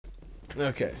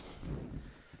Okay.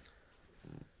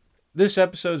 This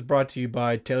episode is brought to you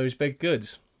by Taylor's Baked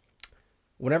Goods.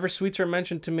 Whenever sweets are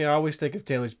mentioned to me, I always think of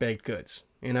Taylor's Baked Goods.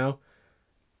 You know?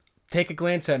 Take a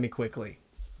glance at me quickly.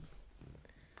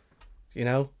 You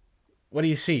know? What do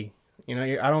you see? You know,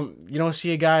 you don't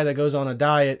see a guy that goes on a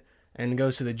diet and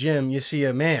goes to the gym. You see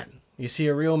a man. You see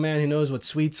a real man who knows what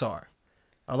sweets are.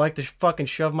 I like to fucking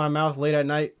shove my mouth late at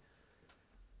night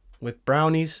with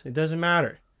brownies. It doesn't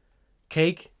matter.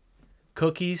 Cake,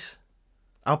 cookies,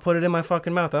 I'll put it in my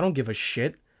fucking mouth. I don't give a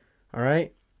shit. All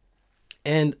right?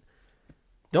 And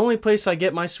the only place I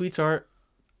get my sweets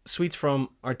from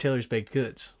are Taylor's Baked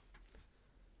Goods.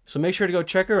 So make sure to go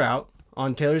check her out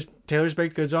on Taylor's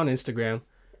Baked Goods on Instagram.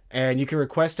 And you can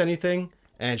request anything,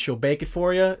 and she'll bake it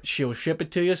for you. She'll ship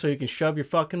it to you so you can shove your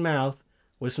fucking mouth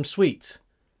with some sweets.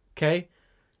 Okay?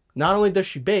 Not only does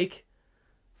she bake,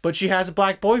 but she has a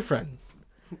black boyfriend.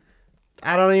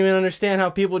 I don't even understand how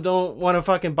people don't want to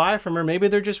fucking buy from her. Maybe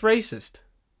they're just racist.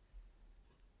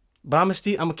 But I'm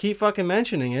gonna keep fucking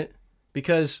mentioning it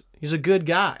because he's a good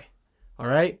guy. All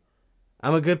right?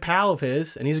 I'm a good pal of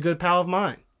his, and he's a good pal of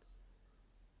mine.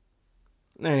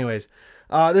 Anyways,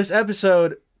 this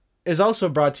episode is also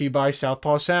brought to you by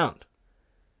Southpaw Sound.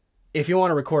 If you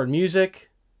want to record music,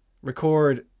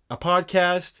 record a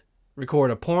podcast,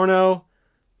 record a porno,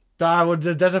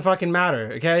 it doesn't fucking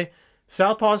matter, okay?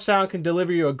 Southpaw Sound can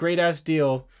deliver you a great-ass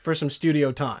deal for some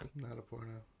studio time. Not a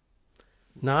porno.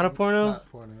 Not a porno?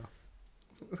 Not porno.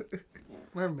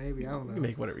 Or maybe, I don't know. You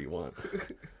make whatever you want.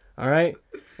 All right?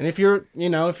 And if you're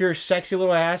a sexy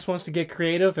little ass wants to get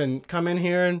creative and come in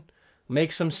here and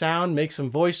make some sound, make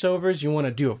some voiceovers. You want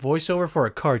to do a voiceover for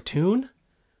a cartoon?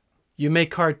 You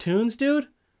make cartoons, dude?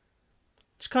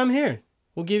 Just come here.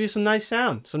 We'll give you some nice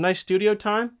sound, some nice studio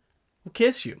time. We'll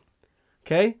kiss you.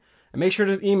 Okay? And make sure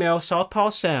to email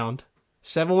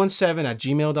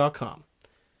southpawsound717@gmail.com.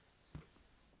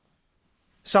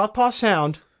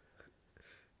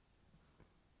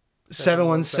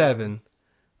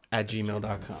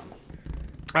 Southpawsound717@gmail.com.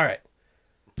 All right.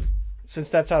 Since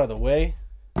that's out of the way,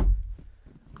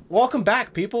 welcome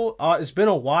back, people. It's been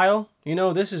a while. You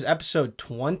know, this is episode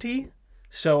 20.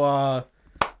 So,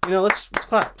 let's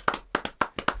clap.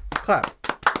 Clap.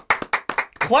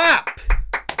 Clap!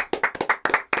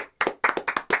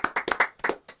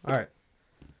 All right.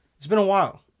 It's been a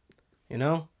while. You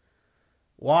know?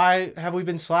 Why have we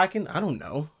been slacking? I don't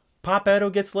know. Pop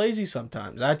Edo gets lazy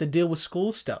sometimes. I have to deal with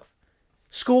school stuff.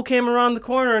 School came around the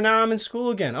corner and now I'm in school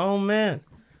again. Oh, man.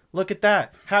 Look at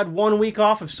that. Had 1 week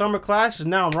off of summer classes.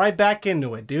 Now I'm right back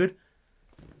into it, dude.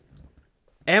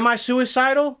 Am I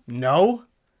suicidal? No.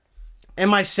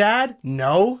 Am I sad?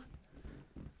 No.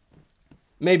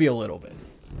 Maybe a little bit.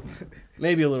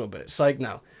 Maybe a little bit. It's like,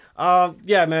 no.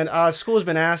 Yeah, man. School's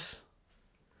been ass.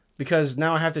 Because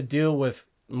now I have to deal with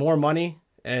more money.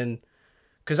 And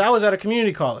because I was at a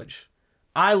community college.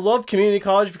 I loved community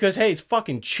college because, hey, it's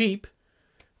fucking cheap.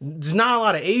 There's not a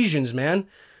lot of Asians, man.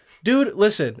 Dude,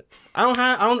 listen, I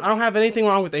don't have anything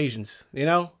wrong with Asians, you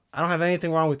know? I don't have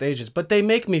anything wrong with Asians, but they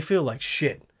make me feel like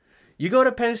shit. You go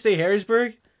to Penn State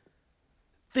Harrisburg,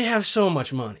 they have so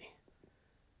much money.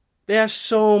 They have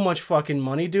so much fucking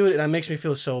money, dude, and that makes me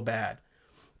feel so bad.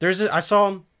 I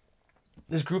saw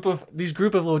this group of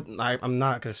little, I'm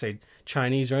not going to say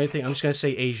Chinese or anything, I'm just going to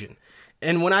say Asian.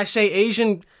 And when I say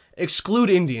Asian,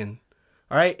 exclude Indian.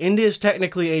 All right? India is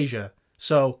technically Asia.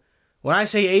 So when I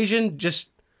say Asian, just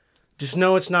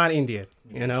know it's not India,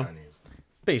 you know? Chinese.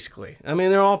 Basically. I mean,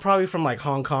 they're all probably from, like,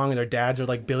 Hong Kong, and their dads are,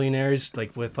 like, billionaires,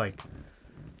 like, with, like,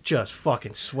 just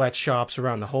fucking sweatshops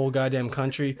around the whole goddamn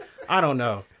country. I don't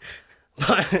know.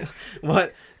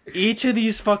 But each of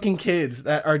these fucking kids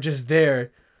that are just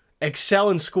there excel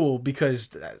in school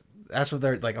because that's what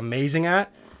they're, like, amazing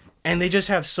at, and they just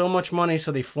have so much money,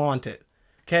 so they flaunt it,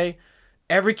 okay?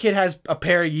 Every kid has a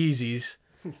pair of Yeezys.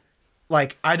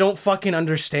 Like, I don't fucking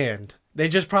understand. They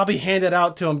just probably hand it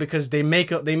out to them because they make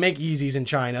Yeezys in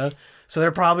China. So they're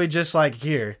probably just like,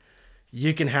 here,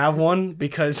 you can have one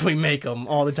because we make them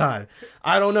all the time.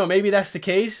 I don't know. Maybe that's the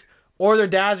case. Or their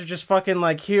dads are just fucking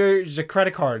like, here's a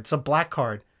credit card. It's a black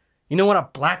card. You know what a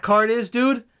black card is,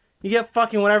 dude? You get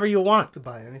fucking whatever you want. The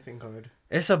buy anything card.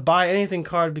 It's a buy anything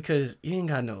card because you ain't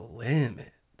got no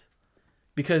limit.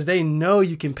 Because they know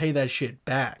you can pay that shit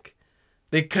back.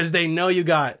 Because they know you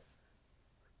got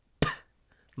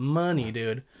money,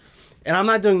 dude. And I'm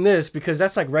not doing this because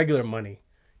that's like regular money,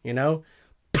 you know?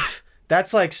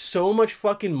 That's like so much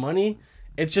fucking money.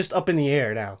 It's just up in the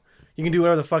air now. You can do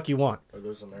whatever the fuck you want. Are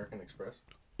those American Express?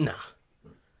 Nah.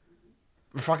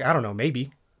 Fuck, I don't know,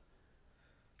 maybe.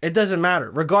 It doesn't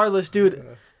matter. Regardless,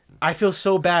 dude, I feel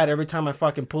so bad every time I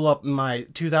fucking pull up in my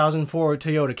 2004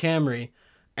 Toyota Camry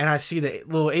and I see the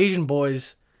little Asian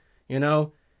boys, you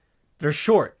know, they're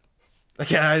short.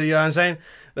 Like, you know what I'm saying?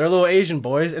 They're little Asian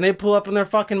boys and they pull up in their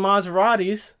fucking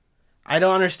Maseratis. I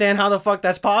don't understand how the fuck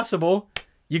that's possible.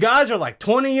 You guys are like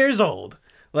 20 years old.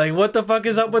 Like, what the fuck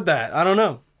is up with that? I don't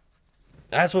know.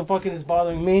 That's what fucking is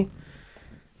bothering me.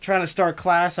 Trying to start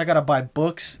class. I gotta buy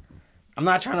books. I'm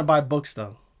not trying to buy books,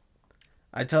 though.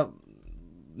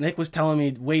 Nick was telling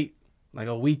me, wait, like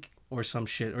a week or some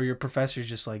shit. Or your professor's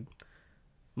just like,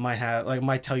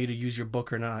 might tell you to use your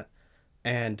book or not.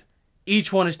 And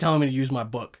each one is telling me to use my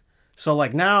book. So,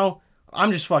 like, now,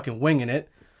 I'm just fucking winging it.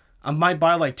 I might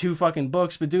buy like 2 fucking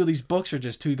books, but dude, these books are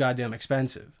just too goddamn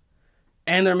expensive.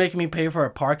 And they're making me pay for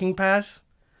a parking pass.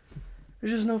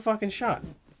 There's just no fucking shot.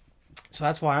 So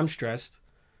that's why I'm stressed.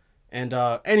 And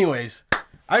anyways,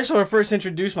 I just want to first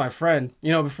introduce my friend,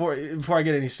 you know, before I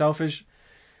get selfish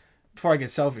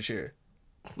here.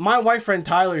 My white friend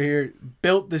Tyler here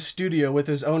built this studio with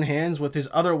his own hands with his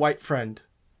other white friend,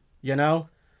 you know?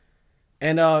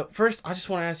 And first, I just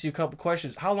want to ask you a couple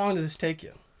questions. How long did this take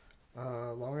you?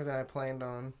 Longer than I planned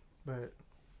on, but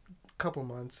a couple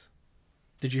months.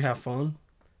 Did you have fun?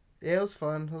 Yeah, it was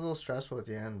fun. It was a little stressful at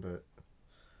the end, but...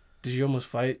 Did you almost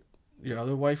fight your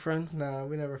other white friend? No,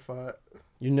 we never fought.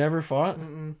 You never fought?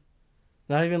 Mm-mm.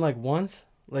 Not even like once?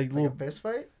 Like a fist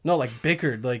fight? No, like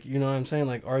bickered, like, you know what I'm saying?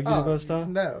 Like argued about stuff?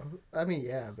 No. I mean,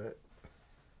 yeah, but...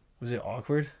 Was it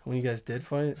awkward when you guys did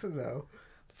fight? No.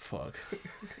 Fuck.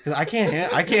 Cause I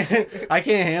can't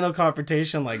handle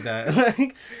confrontation like that.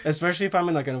 Like, especially if I'm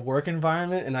in like a work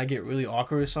environment and I get really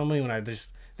awkward with somebody when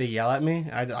they yell at me.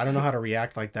 I don't know how to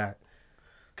react like that.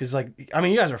 Cause like, I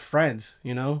mean, you guys are friends,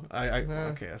 you know?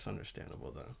 Okay, that's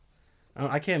understandable though.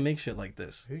 I can't make shit like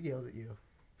this. Who yells at you?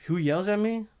 Who yells at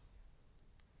me?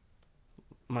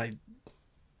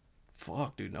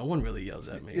 Fuck, dude. No one really yells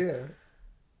at me. Yeah.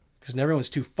 Cause everyone's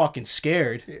too fucking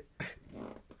scared. Yeah.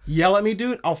 Yell at me,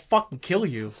 dude, I'll fucking kill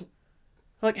you.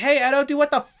 Like, hey, Edo, dude, what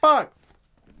the fuck?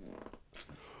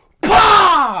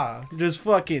 Pah! Just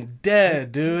fucking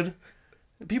dead, dude.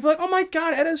 People are like, oh my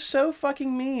god, Edo's so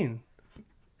fucking mean.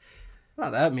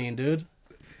 Not that mean, dude.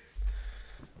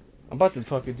 I'm about to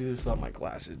fucking do this without my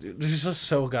glasses, dude. This is just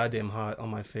so goddamn hot on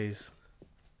my face.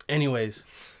 Anyways,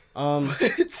 Why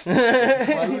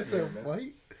are you so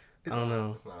white? I don't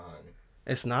know. It's not hot.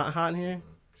 It's not hot in here?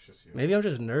 It's just you. Maybe I'm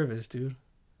just nervous, dude.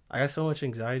 I got so much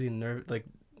anxiety and like,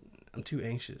 I'm too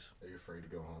anxious. Are you afraid to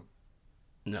go home?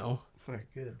 No. Very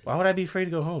good. Why would I be afraid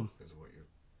to go home? Because of what your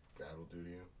dad will do to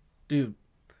you? Dude,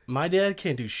 my dad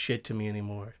can't do shit to me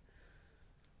anymore.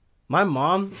 My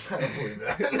mom... I don't believe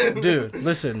that. Dude,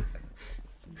 listen.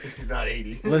 He's not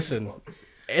 80. Listen.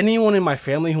 Anyone in my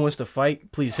family who wants to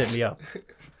fight, please hit me up.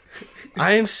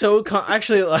 I am so...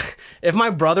 Actually, like, if my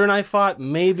brother and I fought,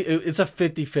 maybe... It's a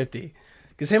 50-50.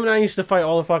 Because him and I used to fight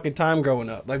all the fucking time growing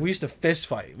up. Like, we used to fist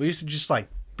fight. We used to just, like,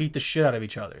 beat the shit out of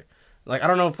each other. Like, I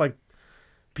don't know if, like,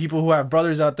 people who have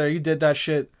brothers out there, you did that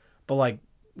shit. But, like,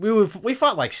 we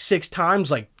fought, like, 6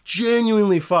 times. Like,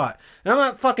 genuinely fought. And I'm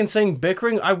not fucking saying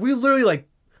bickering. We literally, like...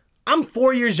 I'm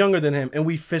 4 years younger than him, and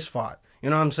we fist fought. You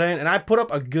know what I'm saying? And I put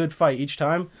up a good fight each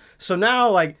time. So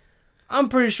now, like, I'm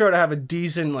pretty sure to have a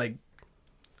decent, like,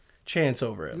 chance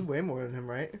over him. You're way more than him,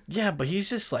 right? Yeah, but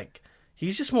he's just, like...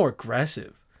 He's just more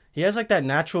aggressive. He has, like, that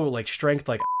natural, like, strength,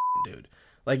 like, dude.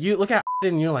 Like, you look at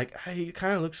and you're like, hey, he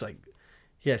kind of looks like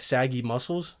he has saggy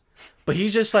muscles. But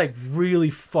he's just, like, really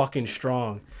fucking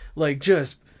strong. Like,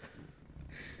 just...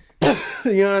 you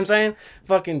know what I'm saying?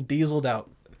 Fucking dieseled out.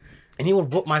 And he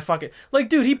would whoop my fucking... Like,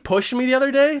 dude, he pushed me the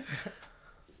other day.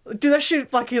 Dude, that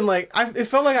shit fucking, like... It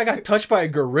felt like I got touched by a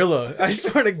gorilla. I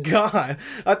swear to God.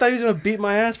 I thought he was going to beat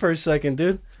my ass for a second,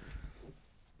 dude.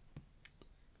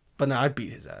 But no, I'd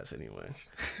beat his ass anyway.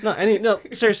 No,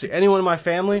 seriously, anyone in my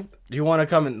family, you want to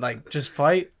come and, like, just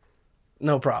fight?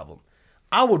 No problem.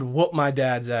 I would whoop my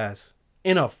dad's ass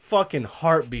in a fucking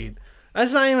heartbeat.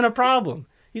 That's not even a problem.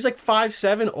 He's like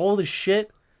 5'7", old as shit.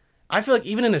 I feel like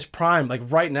even in his prime, like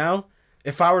right now,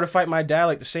 if I were to fight my dad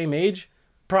like the same age,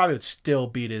 probably would still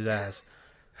beat his ass.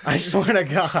 I swear to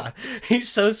God. He's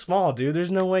so small, dude. There's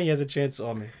no way he has a chance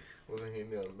on me. Wasn't he in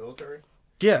the military?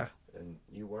 Yeah. And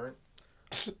you weren't?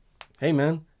 Hey,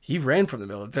 man, he ran from the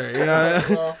military. You know?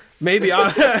 Well, Maybe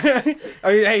I mean,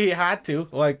 hey, he had to.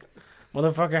 Like,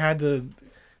 motherfucker had to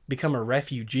become a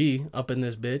refugee up in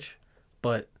this bitch.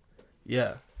 But,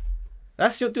 yeah.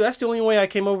 That's the only way I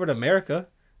came over to America,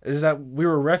 is that we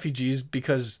were refugees,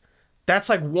 because that's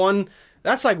like one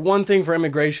thing for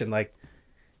immigration. Like,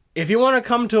 if you want to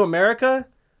come to America,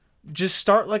 just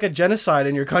start like a genocide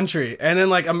in your country, and then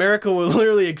like America will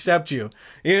literally accept you.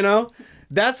 You know,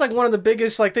 that's like one of the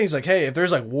biggest like things. Like, hey, if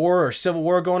there's like war or civil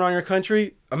war going on in your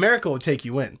country, America will take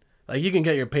you in. Like, you can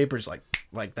get your papers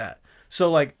like that.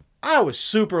 So like, I was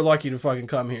super lucky to fucking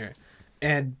come here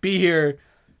and be here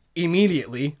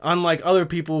immediately, unlike other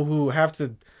people who have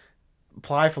to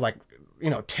apply for like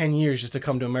 10 years just to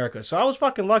come to America. So I was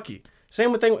fucking lucky.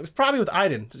 Same thing, probably with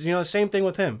Iden. Same thing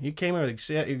with him. He came here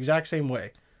the exact same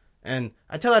way. And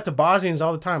I tell that to Bosnians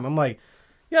all the time. I'm like,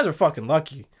 you guys are fucking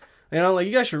lucky. Like,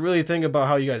 you guys should really think about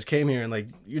how you guys came here, and like,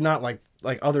 you're not like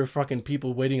other fucking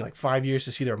people waiting like 5 years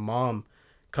to see their mom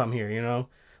come here,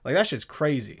 Like, that shit's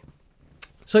crazy.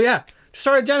 So yeah,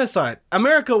 start a genocide.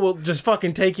 America will just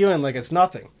fucking take you in like it's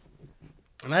nothing.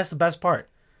 And that's the best part.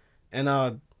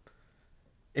 And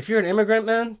if you're an immigrant,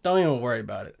 man, don't even worry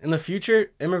about it. In the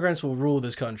future, immigrants will rule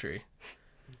this country.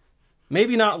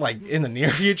 Maybe not like in the near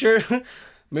future.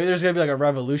 Maybe there's gonna be like a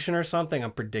revolution or something.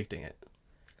 I'm predicting it.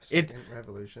 Second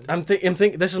revolution. I'm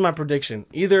thinking. This is my prediction.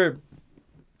 Either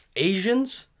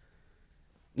Asians,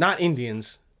 not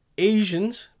Indians,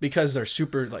 Asians, because they're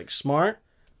super like smart.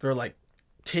 They're like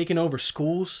taking over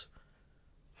schools.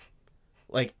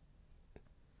 Like,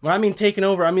 when I mean taking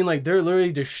over, I mean like they're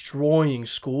literally destroying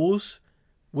schools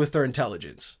with their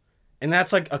intelligence. And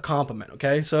that's like a compliment,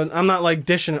 okay? So I'm not like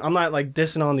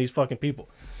dissing on these fucking people.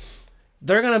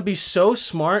 They're going to be so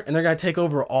smart, and they're going to take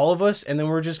over all of us, and then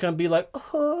we're just going to be like,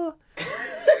 oh.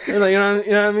 You know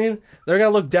what I mean? They're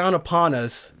going to look down upon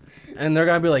us, and they're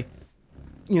going to be like,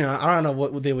 I don't know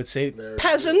what they would say,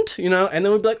 peasant, and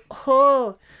then we'd be like,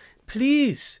 oh,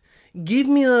 please, give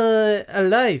me a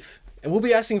life. And we'll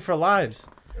be asking for lives.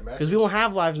 Because we won't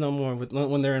have lives no more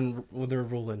when they're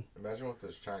ruling. Imagine what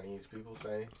those Chinese people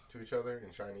say to each other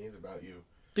in Chinese about you.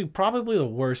 Dude, probably the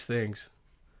worst things.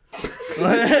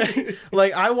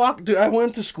 Like, I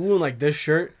went to school in like this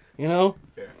shirt, Yeah.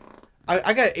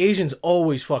 I got Asians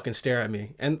always fucking stare at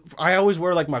me. And I always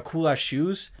wear like my cool ass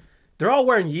shoes. They're all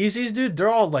wearing Yeezys, dude. They're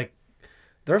all like,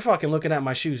 they're fucking looking at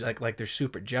my shoes like they're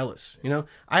super jealous,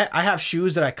 I have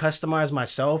shoes that I customize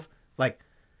myself. Like,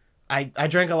 I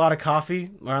drank a lot of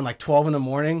coffee around like 12 in the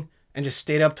morning and just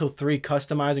stayed up till 3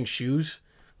 customizing shoes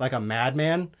like a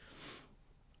madman.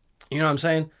 You know what I'm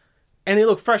saying? And they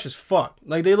look fresh as fuck.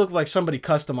 Like, they look like somebody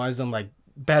customized them like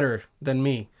better than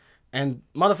me. And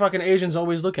motherfucking Asians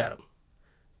always look at them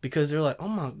because they're like, oh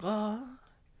my god,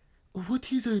 what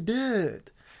is that?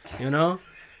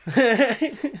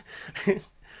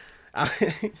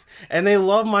 And they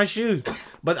love my shoes.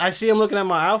 But I see them looking at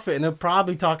my outfit, and they're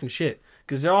probably talking shit.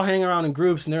 Because they're all hanging around in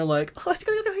groups, and they're like,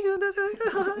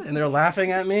 and they're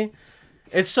laughing at me.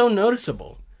 It's so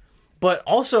noticeable. But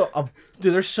also,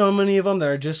 dude, there's so many of them that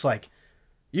are just like,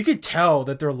 you could tell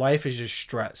that their life is just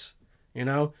stress,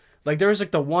 Like, there was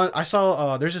like the one, I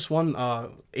saw, there's this one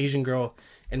Asian girl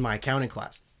in my accounting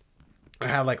class. I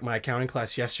had like my accounting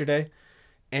class yesterday,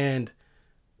 and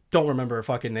don't remember her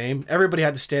fucking name. Everybody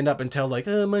had to stand up and tell like,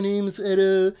 my name is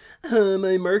Edo,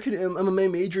 my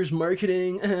major is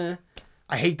marketing.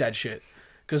 I hate that shit.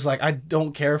 Because, like, I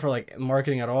don't care for, like,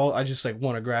 marketing at all. I just, like,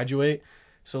 want to graduate.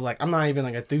 So, like, I'm not even,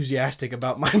 like, enthusiastic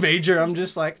about my major. I'm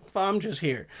just, like, I'm just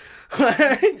here.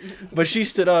 But she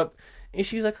stood up, and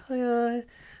she's like, hi,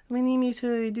 my name is,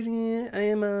 I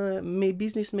am a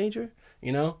business major,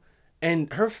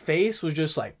 And her face was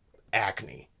just, like,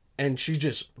 acne. And she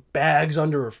just bags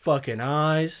under her fucking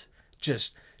eyes.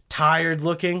 Just tired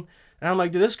looking. And I'm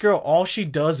like, dude, this girl, all she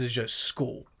does is just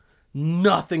school.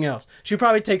 Nothing else. She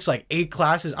probably takes like 8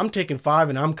 classes. I'm taking 5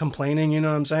 and I'm complaining, you know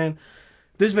what I'm saying?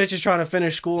 This bitch is trying to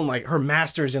finish school and like her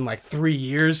master's in like 3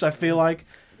 years, I feel like.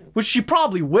 Which she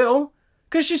probably will.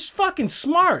 Because she's fucking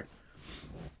smart.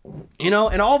 And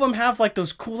all of them have like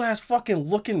those cool ass fucking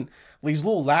looking, these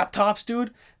little laptops,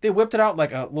 dude. They whipped it out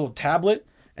like a little tablet.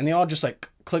 And they all just like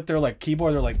click their like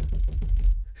keyboard. They're like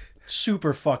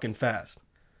super fucking fast.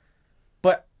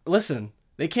 But listen,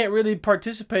 they can't really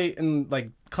participate in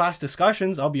like class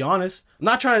discussions, I'll be honest.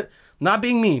 I'm not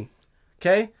being mean,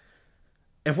 okay?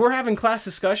 If we're having class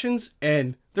discussions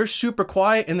and they're super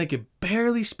quiet and they can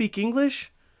barely speak English,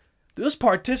 those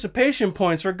participation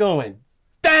points are going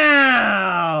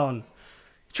down. You're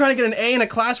trying to get an A in a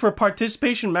class where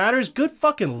participation matters? Good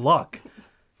fucking luck,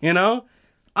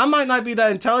 I might not be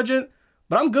that intelligent,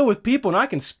 but I'm good with people and I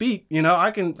can speak,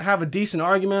 I can have a decent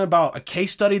argument about a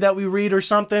case study that we read or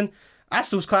something. That's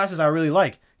those classes I really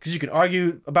like. Because you can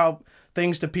argue about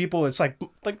things to people. It's like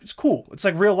it's cool. It's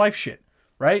like real life shit,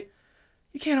 right?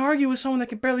 You can't argue with someone that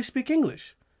can barely speak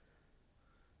English.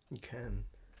 You can.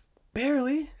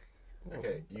 Barely.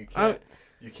 Okay, you can't.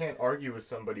 You can't argue with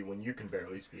somebody when you can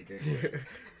barely speak English.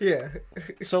 Yeah.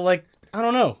 So, like, I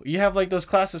don't know. You have, like, those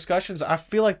class discussions. I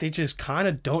feel like they just kind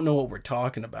of don't know what we're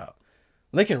talking about.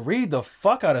 They can read the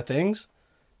fuck out of things,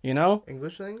 you know?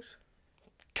 English things?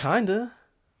 Kinda.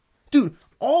 Dude,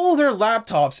 all their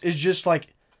laptops is just,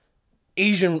 like,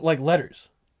 Asian, like, letters.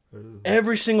 Ooh.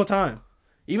 Every single time.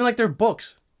 Even, like, their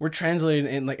books were translated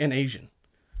in, like, in Asian.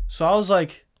 So I was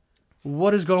like,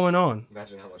 what is going on?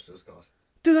 Imagine how much those cost.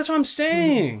 Dude, that's what I'm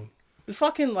saying. It's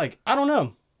fucking, like, I don't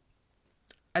know.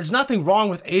 There's nothing wrong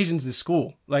with Asians in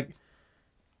school. Like,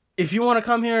 if you want to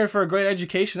come here for a great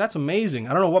education, that's amazing.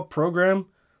 I don't know what program.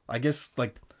 I guess,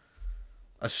 like,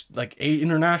 a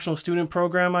international student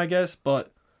program, I guess.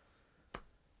 But,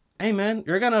 hey, man,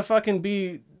 you're going to fucking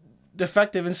be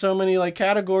defective in so many, like,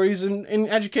 categories in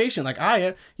education. Like, I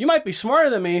am. You might be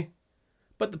smarter than me,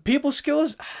 but the people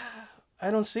skills, I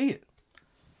don't see it.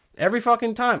 Every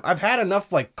fucking time. I've had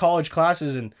enough, like, college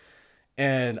classes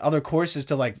and other courses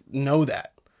to, like, know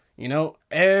that. You know?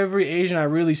 Every Asian I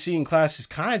really see in class is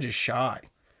kind of just shy.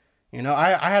 You know?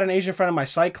 I had an Asian friend in my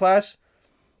psych class.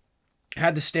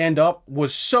 Had to stand up.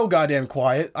 Was so goddamn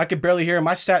quiet. I could barely hear him.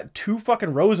 I sat 2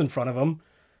 fucking rows in front of him.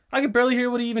 I could barely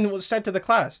hear what he even said to the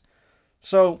class.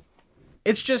 So,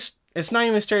 it's not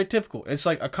even stereotypical. It's,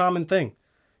 like, a common thing.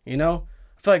 You know?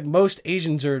 I feel like most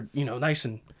Asians are, you know, nice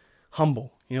and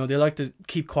humble. You know, they like to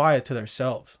keep quiet to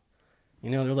themselves. You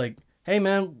know, they're like, hey,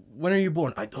 man, when are you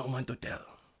born? I don't want to tell.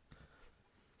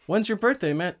 When's your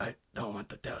birthday, man? I don't want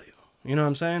to tell you. You know what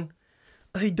I'm saying?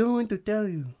 I don't want to tell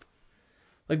you.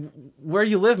 Like, where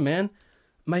you live, man?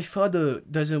 My father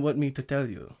doesn't want me to tell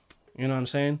you. You know what I'm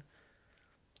saying?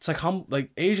 It's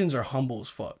like, Asians are humble as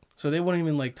fuck. So they wouldn't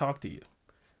even, like, talk to you.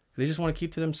 They just want to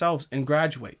keep to themselves and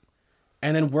graduate.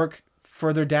 And then work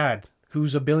for their dad,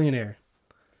 who's a billionaire.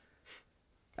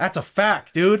 That's a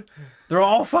fact, dude. They're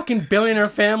all fucking billionaire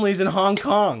families in Hong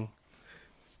Kong.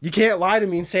 You can't lie to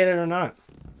me and say that or not.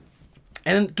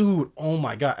 And, dude, oh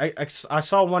my God. I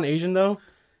saw one Asian, though,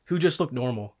 who just looked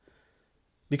normal.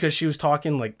 Because she was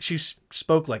talking, like, she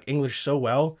spoke, like, English so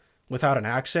well without an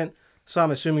accent. So I'm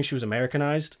assuming she was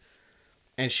Americanized.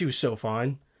 And she was so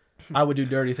fine. I would do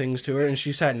dirty things to her. And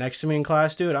she sat next to me in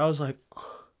class, dude. I was like,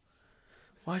 oh,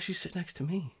 why does she sit next to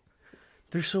me?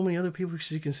 There's so many other people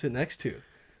she can sit next to.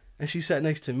 And she sat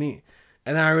next to me.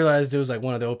 And then I realized it was, like,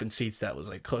 one of the open seats that was,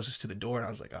 like, closest to the door. And I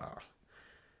was like, oh,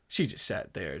 she just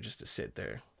sat there just to sit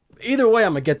there. Either way,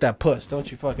 I'm going to get that puss.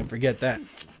 Don't you fucking forget that.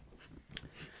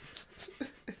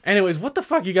 Anyways, what the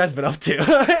fuck you guys been up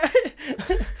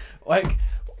to? Like,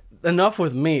 enough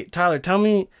with me. Tyler, tell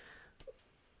me,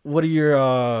 what are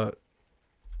your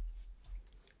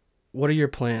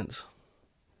plans?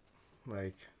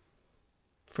 Like,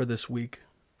 for this week?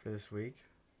 for this week?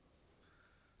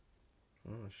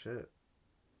 Oh, shit.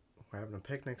 We're having a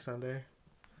picnic Sunday.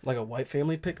 Like a white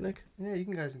family picnic? Yeah, you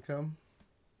guys can come.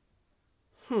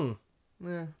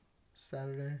 Yeah,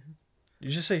 Saturday. You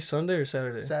just say Sunday or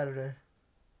Saturday? Saturday.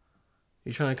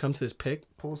 You trying to come to this pic?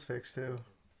 Pool's fixed, too.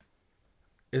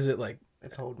 Is it like...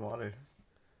 It's holding water.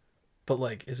 But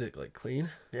like, is it like clean?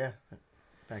 Yeah.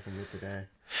 Back in the day.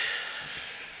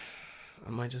 I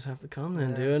might just have to come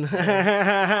then, dude.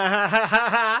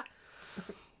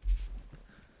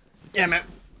 Yeah, man.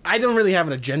 I don't really have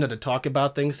an agenda to talk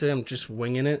about things today. I'm just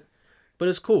winging it. But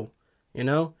it's cool, you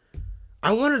know?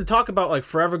 I wanted to talk about, like,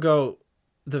 forever ago,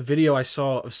 the video I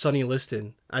saw of Sonny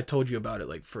Liston. I told you about it,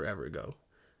 like, forever ago.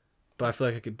 But I feel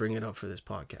like I could bring it up for this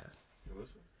podcast.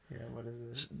 Yeah, what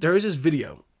is it? There is this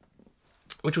video,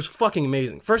 which was fucking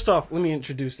amazing. First off, let me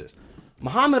introduce this.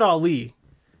 Muhammad Ali.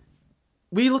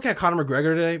 We look at Conor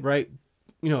McGregor today, right?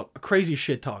 You know, a crazy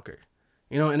shit talker.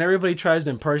 You know, and everybody tries to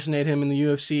impersonate him in the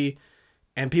UFC,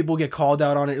 and people get called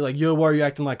out on it. You're like, yo, why are you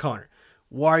acting like Conor?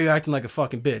 Why are you acting like a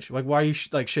fucking bitch? Like, why are you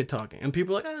like shit talking? And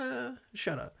people are like,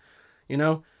 shut up. You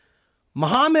know?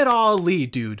 Muhammad Ali,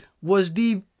 dude, was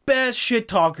the best shit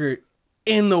talker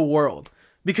in the world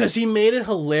because he made it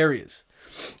hilarious.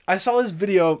 I saw this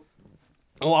video.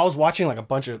 Oh, I was watching like a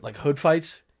bunch of like hood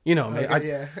fights. You know, man. Okay,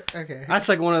 yeah. Okay. That's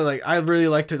like one of the, like, I really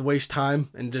like to waste time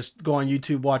and just go on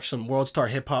YouTube, watch some World Star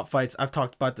hip hop fights. I've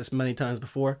talked about this many times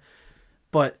before.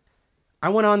 But I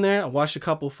went on there, I watched a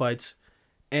couple fights,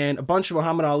 and a bunch of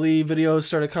Muhammad Ali videos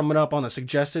started coming up on the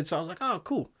suggested. So I was like, oh,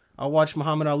 cool. I'll watch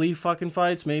Muhammad Ali fucking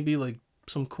fights, maybe like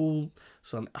some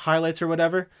highlights or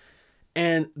whatever.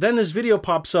 And then this video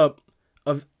pops up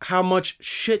of how much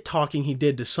shit talking he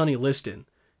did to Sonny Liston.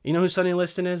 You know who Sonny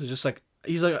Liston is? It's just like,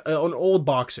 he's like an old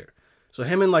boxer. So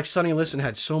him and like Sonny Liston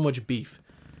had so much beef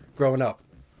growing up.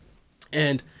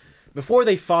 And before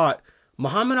they fought,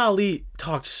 Muhammad Ali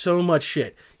talked so much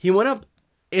shit. He went up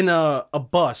in a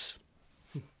bus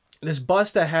this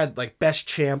bus that had like best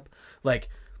champ, like,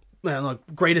 man, like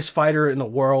greatest fighter in the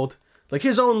world, like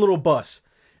his own little bus.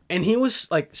 And he was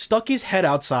like stuck his head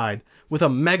outside with a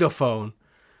megaphone.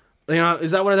 You know,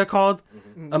 is that what they're called?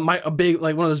 A big,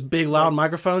 like one of those big loud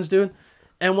microphones, dude.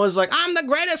 And was like, I'm the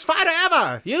greatest fighter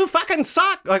ever. You fucking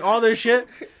suck. Like all this shit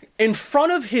in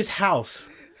front of his house.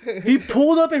 He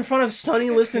pulled up in front of Sonny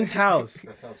Liston's house.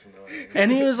 That sounds familiar.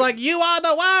 And he was like, you are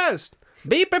the worst.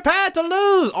 Be prepared to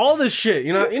lose. All this shit.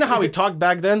 You know how he talked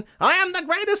back then? I am the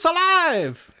greatest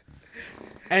alive.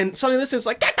 And Sonny Liston's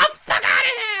like, get the fuck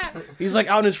out of here. He's like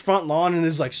out in his front lawn and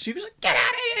is like, she was like, get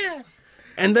out of here.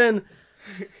 And then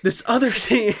this other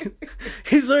scene,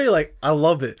 he's literally like, I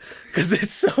love it. Because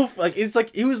it's so, like, it's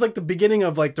like, he was like the beginning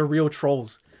of like the real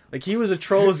trolls. Like he was a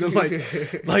trolls in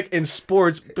like in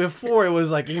sports before it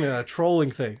was like even a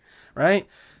trolling thing. Right?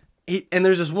 And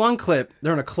there's this one clip,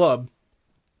 they're in a club.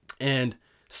 And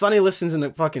Sonny Liston's in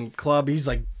the fucking club. He's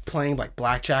like playing like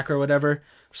blackjack or whatever.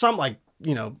 Some like,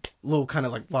 you know, little kind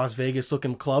of like Las Vegas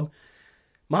looking club.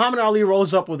 Muhammad Ali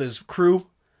rolls up with his crew.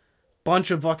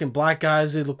 Bunch of fucking black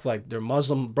guys. They look like they're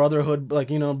Muslim Brotherhood, like,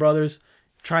 you know, brothers.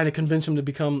 Trying to convince him to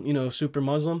become, you know, super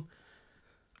Muslim.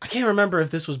 I can't remember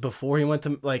if this was before he went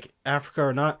to like Africa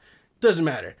or not. Doesn't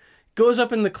matter. Goes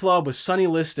up in the club with Sonny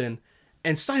Liston.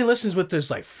 And Sonny Liston's with his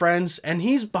like friends. And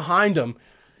he's behind him.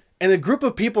 And a group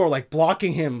of people are like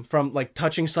blocking him from like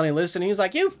touching Sonny Liston. He's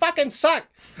like, you fucking suck.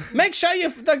 Make sure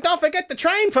you don't forget the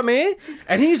train for me.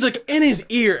 And he's like in his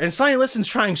ear. And Sonny Liston's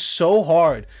trying so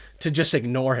hard to just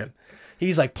ignore him.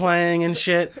 He's like playing and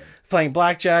shit, playing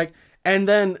blackjack. And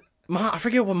then I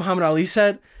forget what Muhammad Ali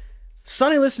said.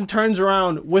 Sonny Liston turns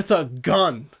around with a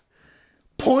gun,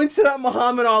 points it at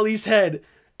Muhammad Ali's head,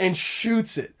 and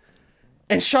shoots it.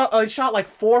 And shot like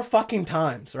 4 fucking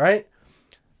times, right?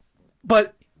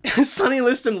 But Sonny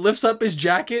Liston lifts up his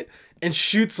jacket and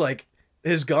shoots like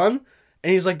his gun,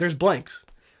 and he's like, there's blanks.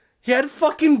 He had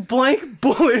fucking blank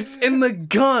bullets in the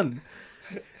gun.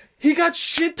 He got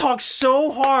shit talked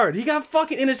so hard. He got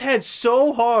fucking in his head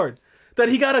so hard that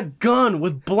he got a gun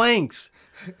with blanks.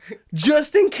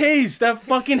 Just in case that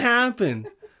fucking happened.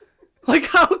 Like,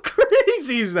 how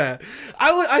crazy is that?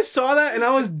 I saw that and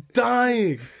I was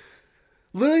dying.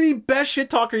 Literally the best shit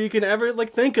talker you can ever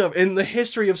like think of in the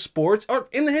history of sports or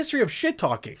in the history of shit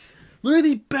talking.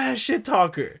 Literally the best shit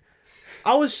talker.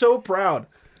 I was so proud.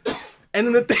 And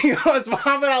then the thing was,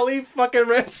 Muhammad Ali fucking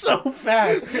ran so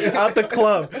fast out the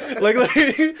club. Like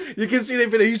literally, you can see the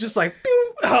video. He's just like,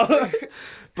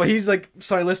 but he's like,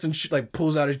 Sonny Liston like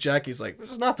pulls out his jacket. He's like,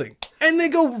 there's nothing. And they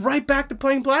go right back to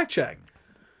playing blackjack.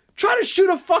 Try to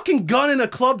shoot a fucking gun in a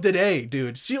club today,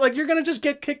 dude. See, like you're gonna just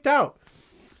get kicked out.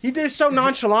 He did it so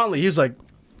nonchalantly. He was like,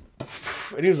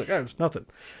 and he was like, oh, it's nothing.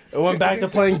 And went back to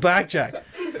playing blackjack.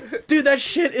 Dude, that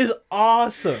shit is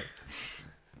awesome.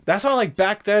 That's why, like,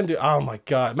 back then, dude, oh my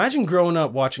God. Imagine growing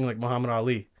up watching, like, Muhammad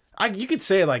Ali. You could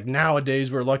say, like,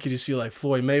 nowadays we're lucky to see, like,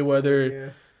 Floyd Mayweather. Yeah.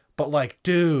 But, like,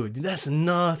 dude, that's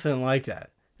nothing like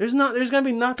that. There's gonna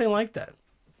be nothing like that.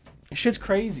 Shit's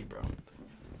crazy, bro.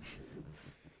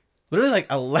 Literally, like,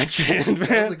 a legend, man.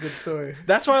 That's a good story.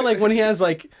 That's why, like, when he has,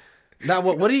 like, now,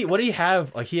 what did he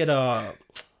have? Like, he had,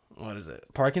 what is it?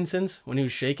 Parkinson's when he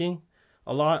was shaking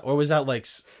a lot? Or was that, like,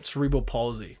 cerebral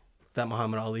palsy that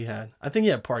Muhammad Ali had? I think he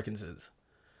had Parkinson's.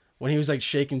 When he was, like,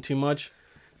 shaking too much.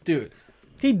 Dude,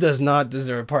 he does not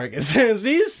deserve Parkinson's.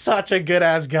 He's such a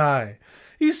good-ass guy.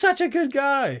 He's such a good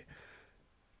guy.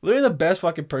 Literally the best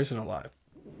fucking person alive.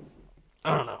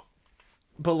 I don't know.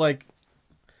 But, like,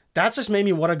 that's just made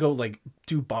me want to go, like,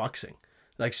 do boxing.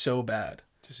 Like, so bad.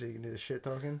 Just so you can do the shit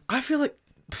talking? I feel like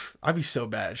I'd be so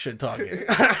bad at shit talking.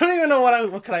 I don't even know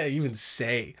what could I even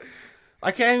say.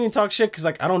 I can't even talk shit because,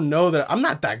 like, I don't know that I'm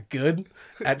not that good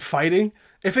at fighting.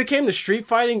 If it came to street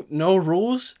fighting, no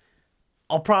rules,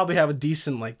 I'll probably have a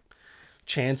decent, like,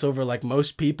 chance over, like,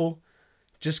 most people.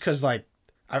 Just because, like,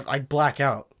 I black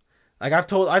out. Like, I've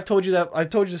told you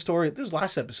the story. This was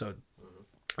last episode.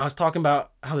 I was talking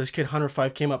about how this kid, Hunter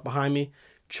Fife, came up behind me,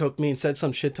 choked me, and said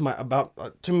some shit to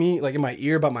me, like, in my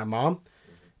ear about my mom.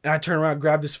 And I turned around,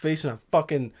 grabbed his face, and I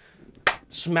fucking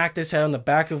smacked his head on the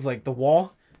back of, like, the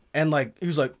wall. And, like, he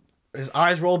was like, his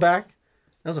eyes rolled back.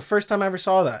 That was the first time I ever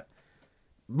saw that.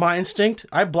 My instinct,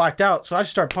 I blacked out. So I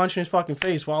just started punching his fucking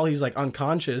face while he's, like,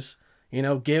 unconscious. You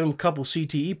know, gave him a couple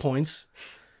CTE points.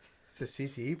 It's a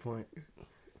CTE point.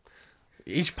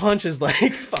 Each punch is, like,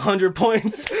 100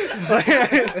 points.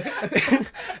 It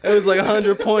was, like,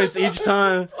 100 points each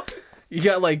time. You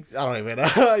got, like, I don't even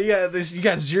know. You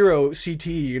got 0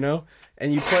 CTE, you know?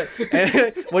 And you play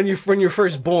when you're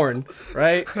first born,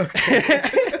 right?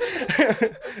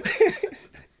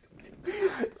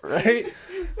 Right?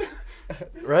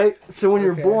 right? So when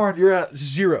you're Okay. born, you're at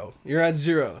 0. You're at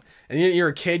 0. And you're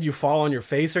a kid, you fall on your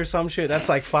face or some shit. That's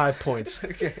like 5 points.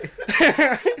 Okay.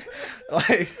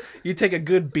 Like, you take a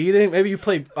good beating. Maybe you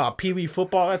play pee-wee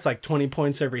football. That's like 20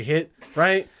 points every hit,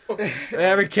 right?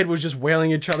 Every kid was just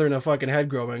wailing each other in the fucking head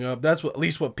growing up. That's at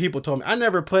least what people told me. I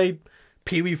never played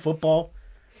pee-wee football.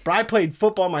 But I played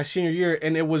football my senior year,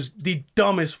 and it was the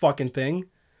dumbest fucking thing.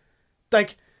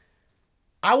 Like,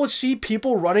 I would see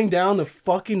people running down the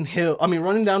fucking hill. I mean,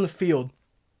 running down the field,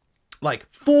 like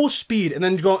full speed, and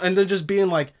then just being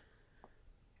like,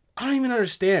 I don't even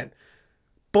understand.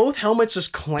 Both helmets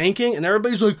just clanking, and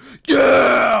everybody's like,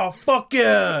 yeah, fuck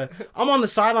yeah. I'm on the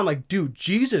sideline like, dude,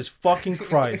 Jesus fucking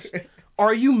Christ.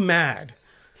 Are you mad?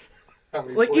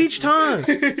 Like, each time.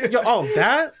 Yo,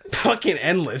 that fucking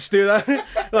endless, dude.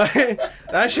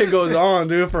 That shit goes on,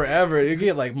 dude, forever. You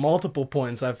get, like, multiple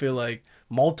points, I feel like.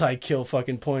 Multi-kill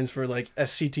fucking points for, like,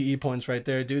 CTE points right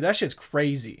there, dude. That shit's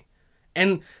crazy.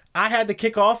 And I had to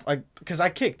kick off, like, because I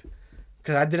kicked.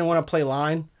 Because I didn't want to play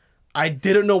line. I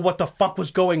didn't know what the fuck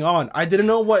was going on. I didn't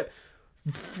know what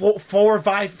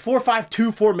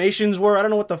 4-5-2 formations were. I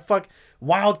don't know what the fuck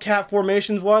Wildcat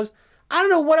formations was. I don't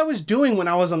know what I was doing when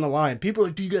I was on the line. People are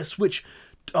like, do you gotta switch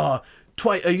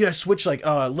twice? You gotta switch like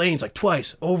lanes like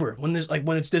twice over when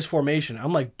it's this formation.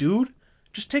 I'm like, dude,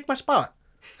 just take my spot.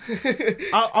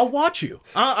 I'll watch you.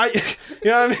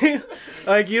 You know what I mean?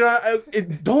 Like, you know,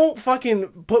 don't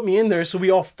fucking put me in there so we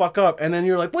all fuck up. And then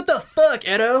you're like, what the fuck,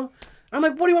 Edo? I'm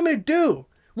like, what do you want me to do?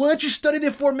 Why don't you study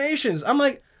the formations? I'm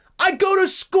like, I go to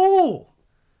school.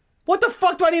 What the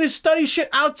fuck do I need to study shit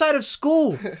outside of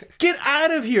school? Get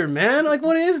out of here, man. Like,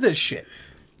 what is this shit?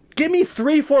 Give me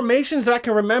 3 formations that I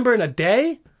can remember in a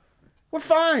day? We're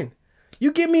fine.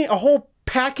 You give me a whole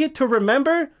packet to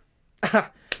remember?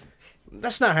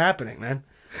 That's not happening, man.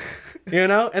 You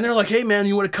know? And they're like, hey, man,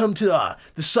 you want to come to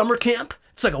the summer camp?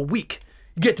 It's like a week.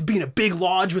 You get to be in a big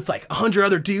lodge with like 100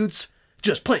 other dudes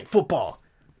just playing football.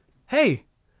 Hey,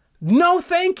 no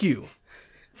thank you.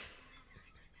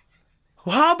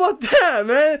 Well, how about that,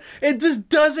 man? It just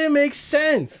doesn't make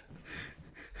sense.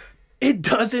 It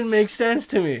doesn't make sense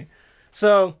to me.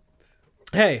 So,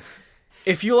 hey,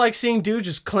 if you like seeing dudes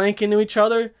just clank into each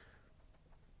other,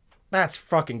 that's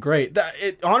fucking great.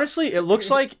 Honestly, it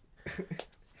looks like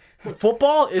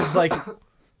football is like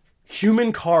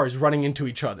human cars running into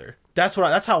each other. That's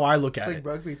how I look at It's it. like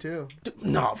rugby too.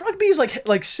 No, rugby is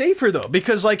like safer though,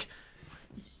 because like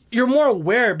you're more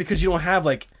aware because you don't have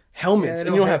like helmets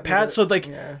and you don't have pads, so like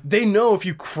they know if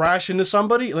you crash into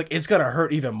somebody, like it's gonna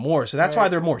hurt even more. So that's why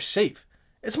they're more safe.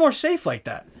 It's more safe like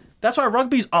that. That's why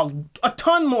rugby's a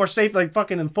ton more safe like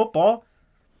fucking than football.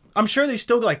 I'm sure they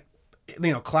still like,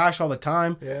 you know, clash all the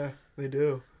time. Yeah, they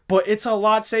do. But it's a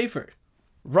lot safer.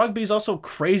 Rugby's also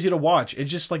crazy to watch. It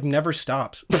just like never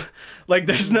stops. Like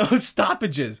there's no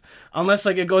stoppages unless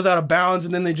like it goes out of bounds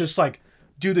and then they just like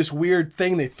do this weird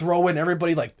thing. They throw in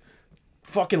everybody like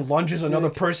fucking lunges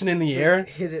another person in the air.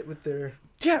 Hit it with their...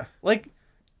 Yeah, like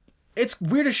it's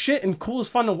weird as shit and cool as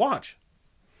fun to watch.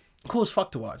 Cool as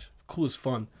fuck to watch. Cool as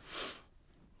fun.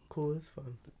 Cool as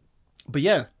fun. But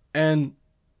yeah, and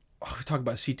we talk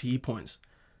about CTE points.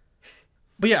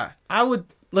 But yeah, I would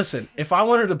listen, if I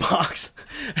wanted to box,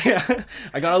 yeah,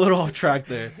 I got a little off track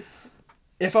there.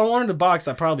 If I wanted to box,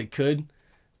 I probably could,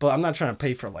 but I'm not trying to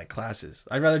pay for like classes.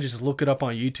 I'd rather just look it up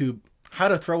on YouTube, how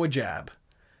to throw a jab.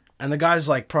 And the guy's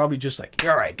like probably just like,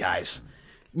 all right, guys,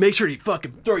 make sure you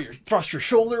fucking thrust your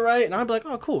shoulder right. And I'd be like,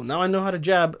 oh, cool. Now I know how to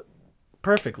jab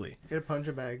perfectly. Get a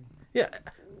puncher bag. Yeah,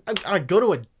 I go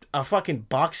to a fucking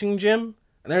boxing gym,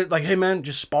 and they're like, hey, man,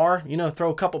 just spar, you know, throw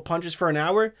a couple punches for an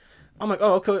hour. I'm like,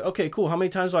 oh, okay, cool. How many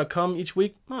times do I come each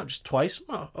week? Oh, just twice.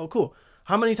 Oh, cool.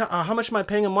 How much am I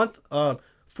paying a month?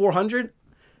 400?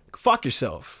 Fuck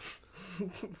yourself.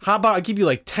 How about I give you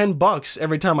like $10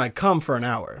 every time I come for an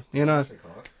hour? You know?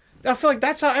 I feel like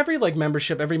that's how every like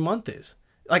membership every month is.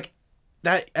 Like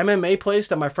that MMA place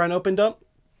that my friend opened up,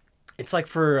 it's like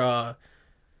for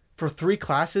 3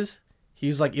 classes.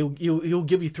 He's like, he'll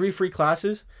give you 3 free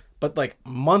classes, but like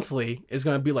monthly is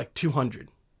gonna be like 200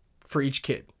 for each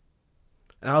kid.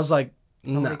 And I was like,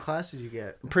 How many classes you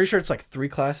get? I'm pretty sure it's like 3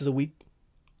 classes a week,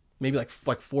 maybe like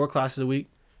 4 classes a week.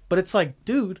 But it's like,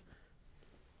 dude,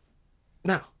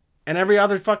 no. And every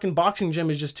other fucking boxing gym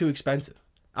is just too expensive.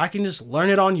 I can just learn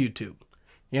it on YouTube,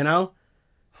 you know?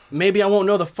 Maybe I won't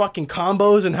know the fucking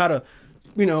combos and how to,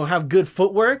 you know, have good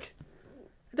footwork.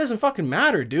 It doesn't fucking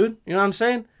matter, dude. You know what I'm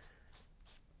saying?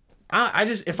 I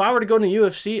just, if I were to go to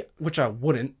UFC, which I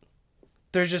wouldn't,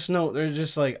 there's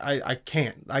just like, I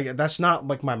can't. That's not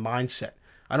like my mindset.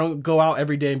 I don't go out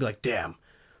every day and be like, damn,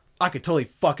 I could totally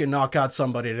fucking knock out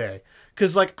somebody today.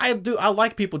 Cause like I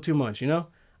like people too much, you know?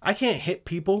 I can't hit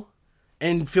people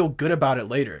and feel good about it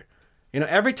later. You know,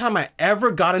 every time I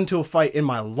ever got into a fight in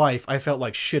my life, I felt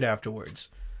like shit afterwards.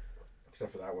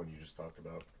 Except for that one you just talked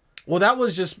about. Well, that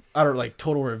was just utter like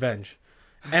total revenge.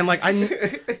 And like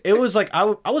it was like I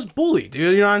was bullied,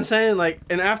 dude, you know what I'm saying? Like,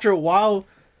 and after a while,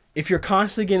 if you're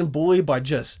constantly getting bullied by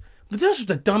but this was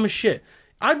the dumbest shit.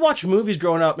 I'd watch movies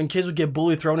growing up and kids would get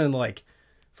bullied, thrown in like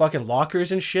fucking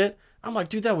lockers and shit. I'm like,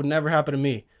 dude, that would never happen to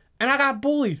me. And I got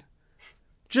bullied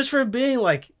just for being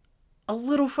like a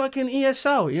little fucking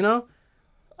ESL, you know?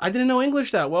 I didn't know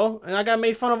English that well, and I got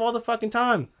made fun of all the fucking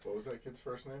time. What was that kid's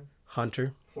first name?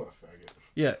 Hunter. What a faggot.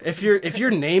 Yeah, if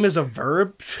your name is a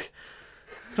verb,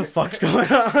 what the fuck's going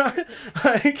on?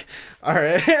 Like, all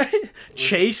right,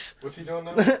 Chase. What's he doing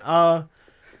now?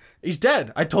 He's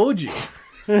dead. I told you.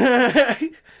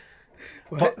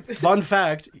 Fun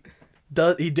fact: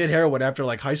 he did heroin after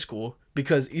like high school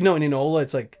because you know in Enola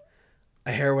it's like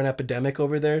a heroin epidemic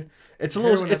over there. It's a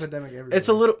little epidemic everywhere. It's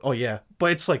a little oh yeah,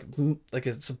 but it's like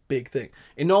it's a big thing.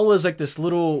 Enola is like this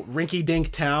little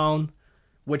rinky-dink town,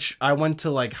 which I went to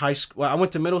like high school. Well, I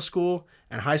went to middle school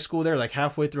and high school there, like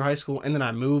halfway through high school, and then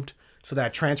I moved, so that I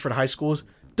transferred high schools.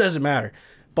 Doesn't matter,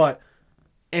 but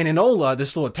in Enola,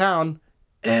 this little town,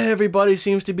 everybody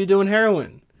seems to be doing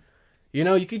heroin. You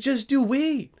know, you could just do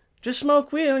weed. Just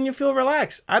smoke weed and then you feel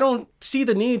relaxed. I don't see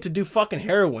the need to do fucking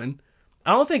heroin.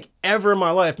 I don't think ever in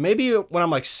my life. Maybe when I'm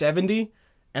like 70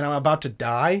 and I'm about to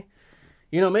die,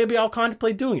 you know, maybe I'll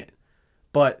contemplate doing it.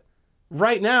 But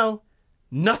right now,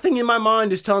 nothing in my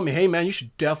mind is telling me, hey man, you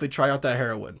should definitely try out that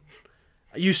heroin.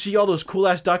 You see all those cool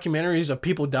ass documentaries of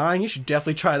people dying, you should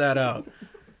definitely try that out.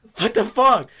 What the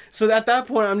fuck? So at that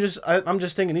point, I'm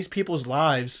just thinking these people's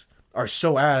lives are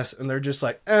so ass and they're just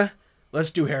like, let's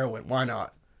do heroin. Why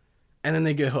not? And then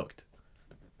they get hooked.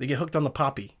 They get hooked on the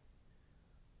poppy.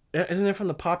 Isn't it from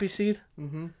the poppy seed?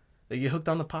 Mm-hmm. They get hooked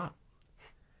on the pop.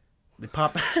 They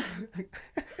pop.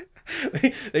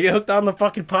 They get hooked on the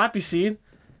fucking poppy seed.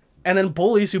 And then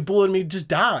bullies who bullied me just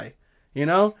die. You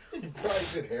know? You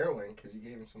probably did heroin because you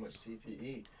gave him so much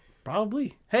CTE.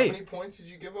 Probably. Hey. How many points did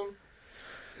you give him?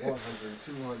 100,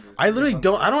 200. I literally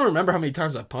don't remember how many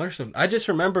times I punched him. I just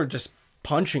remember just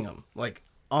punching him. Like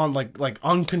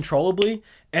uncontrollably.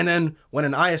 And then when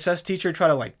an ISS teacher tried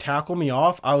to like tackle me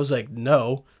off, I was like,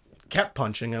 no. Kept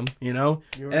punching him, you know?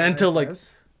 And until like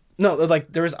no,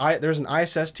 like there was an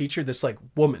ISS teacher, this like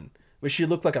woman, where she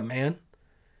looked like a man.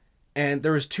 And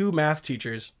there was two math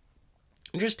teachers.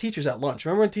 Just teachers at lunch.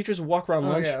 Remember when teachers would walk around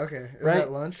lunch? Yeah, okay. Right?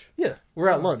 At lunch? Yeah, we're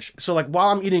at lunch. So like while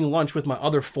I'm eating lunch with my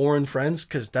other foreign friends,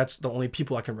 because that's the only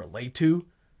people I can relate to,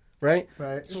 right?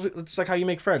 Right. So it's like how you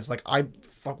make friends. Like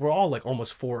we're all like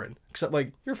almost foreign, except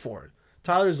like you're foreign.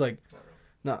 Tyler's like,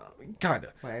 no, kind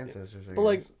of. My ancestors. But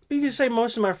like you can say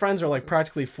most of my friends are like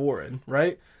practically foreign,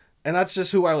 right? And that's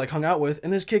just who I like hung out with.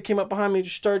 And this kid came up behind me and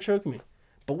just started choking me.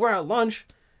 But we're at lunch,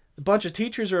 a bunch of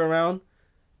teachers are around.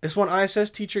 This one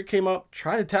ISS teacher came up,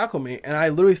 tried to tackle me, and I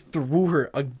literally threw her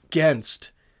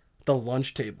against the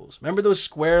lunch tables. Remember those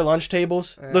square lunch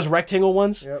tables? Yeah. Those rectangle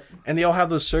ones? Yep. And they all have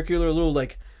those circular little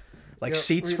like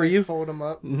seats for you? Fold them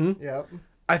up. Mm-hmm. Yep.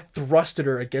 I thrusted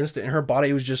her against it, and her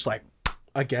body was just like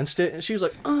against it, and she was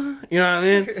like, you know what I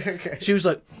mean? Okay. She was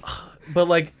like, but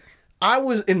like, I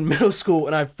was in middle school,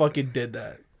 and I fucking did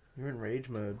that. You're in rage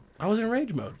mode. I was in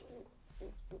rage mode.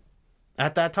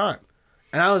 At that time.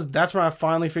 And that's when I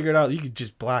finally figured out you could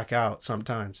just black out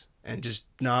sometimes and just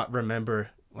not remember,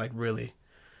 like, really.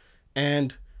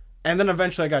 And then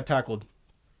eventually I got tackled.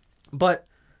 But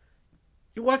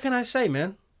what can I say,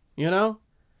 man? You know?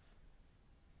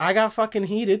 I got fucking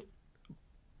heated.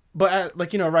 But,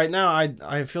 right now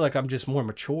I feel like I'm just more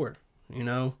mature, you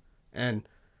know? And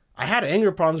I had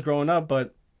anger problems growing up,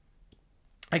 but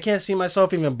I can't see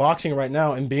myself even boxing right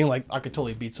now and being like, I could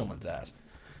totally beat someone's ass.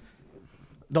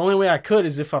 The only way I could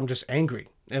is if I'm just angry.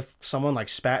 If someone like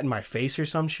spat in my face or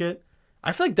some shit.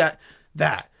 I feel like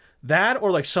that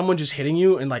or like someone just hitting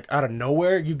you and like out of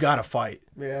nowhere, you gotta fight.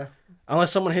 Yeah.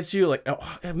 Unless someone hits you like,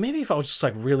 maybe if I was just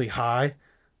like really high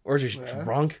or just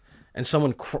drunk and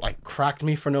someone cracked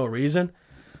me for no reason.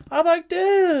 I'm like,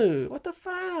 dude, what the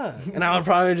fuck? And I would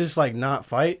probably just like not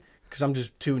fight because I'm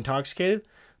just too intoxicated.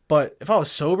 But if I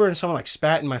was sober and someone like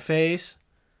spat in my face,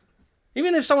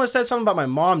 even if someone said something about my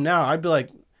mom now, I'd be like,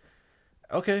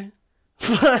 okay.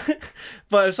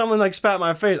 But if someone like spat in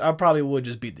my face, I probably would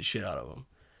just beat the shit out of them.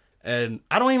 And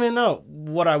I don't even know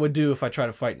what I would do if I tried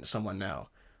to fight someone now.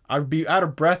 I'd be out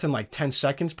of breath in like 10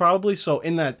 seconds probably. So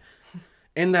in that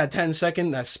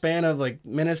 10-second, that span of like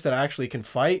minutes that I actually can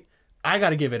fight, I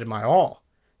got to give it my all,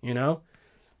 you know?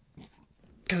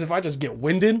 Because if I just get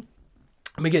winded, I'm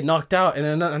gonna get knocked out,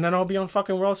 and then I'll be on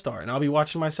fucking World Star, and I'll be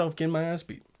watching myself getting my ass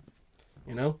beat.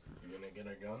 You know? You gonna get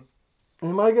a gun?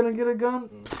 Am I gonna get a gun?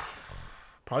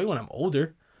 Probably when I'm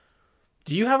older.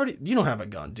 Do you have you don't have a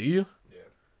gun, do you? Yeah.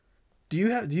 Do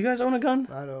you guys own a gun?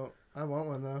 I don't. I want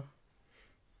one though.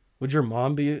 Would your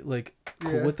mom be like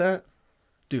cool with that?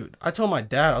 Dude, I told my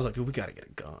dad, I was like, dude, we gotta get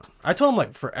a gun. I told him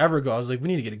like forever ago, I was like, we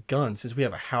need to get a gun since we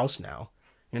have a house now.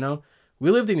 You know? We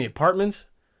lived in the apartments.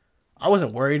 I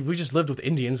wasn't worried. We just lived with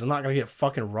Indians. I'm not gonna get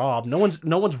fucking robbed. No one's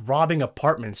robbing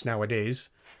apartments nowadays.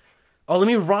 Oh, let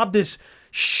me rob this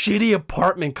shitty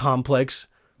apartment complex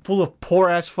full of poor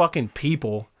ass fucking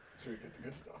people. That's where you get the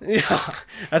good stuff.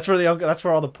 Yeah, that's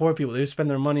where all the poor people, they spend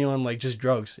their money on like just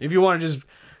drugs. If you want to just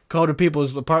go to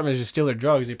people's apartments and steal their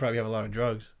drugs, they probably have a lot of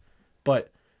drugs.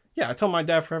 But yeah, I told my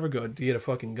dad forever ago to get a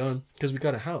fucking gun because we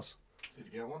got a house. Did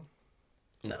you get one?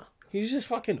 No, he's just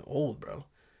fucking old, bro.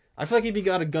 I feel like if he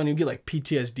got a gun, he'd get like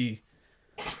PTSD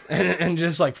and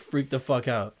just like freak the fuck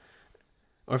out.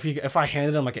 Or if I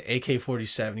handed him like an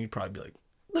AK-47, he'd probably be like,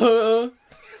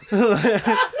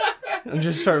 and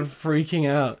just start freaking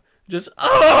out. Just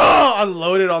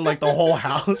unload it on like the whole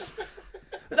house.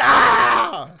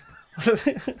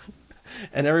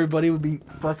 And everybody would be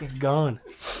fucking gone.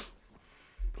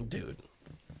 Dude.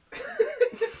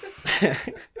 So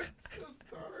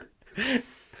dark.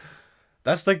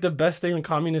 That's like the best thing the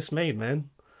communists made, man.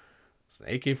 It's an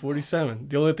AK-47.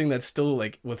 The only thing that still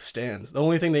like withstands. The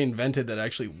only thing they invented that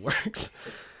actually works.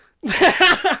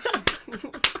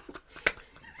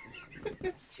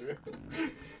 It's true.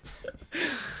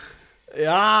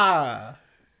 Yeah.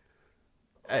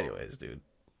 Anyways, dude.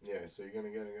 Yeah, so you're gonna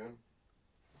get a gun?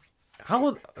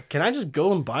 Can I just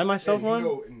go and buy myself You one? can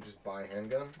go and just buy a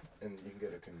handgun, and you can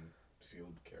get a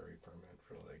concealed carry permit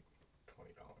for like $20.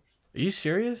 Are you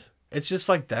serious? It's just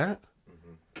like that?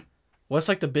 Mm-hmm. What's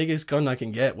like the biggest gun I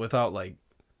can get without like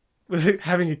with it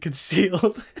having it concealed?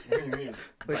 What do you mean?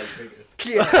 Like biggest?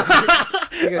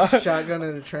 Like a shotgun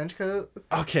in a trench coat.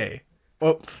 Okay.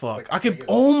 Oh fuck. Like I could biggest-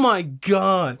 oh my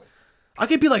god. I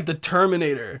could be like the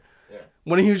Terminator. Yeah.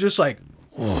 When he was just like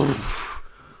you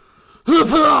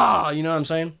know what I'm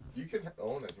saying? You can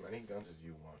own as many guns as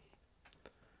you want.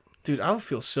 Dude, I would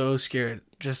feel so scared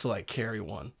just to like carry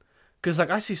one. Cause like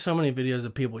I see so many videos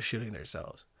of people shooting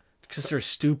themselves. Because they're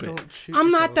stupid. Don't shoot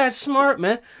I'm not yourself. that smart,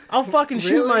 man. I'll fucking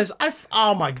shoot Really?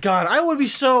 oh my god. I would be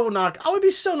so not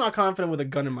confident with a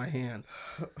gun in my hand.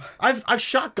 I've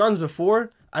shot guns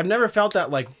before. I've never felt that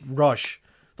like rush.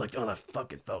 Like, oh, that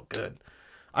fucking felt good.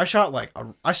 I shot like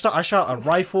I shot a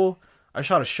rifle, I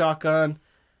shot a shotgun,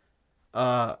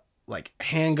 like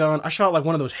handgun. I shot like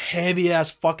one of those heavy ass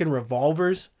fucking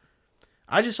revolvers.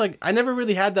 I never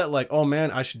really had that like, oh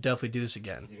man, I should definitely do this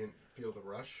again. You didn't feel the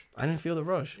rush? I didn't feel the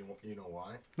rush. You know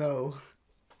why? No.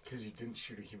 Because you didn't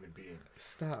shoot a human being.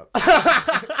 Stop.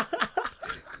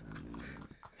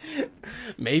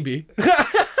 Maybe.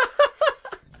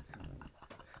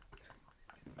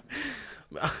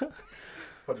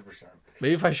 100%.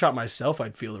 Maybe if I shot myself,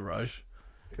 I'd feel the rush.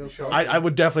 Feel You something. I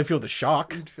would definitely feel the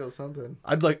shock. You'd feel something.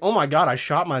 I'd be like, oh my god, I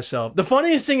shot myself. The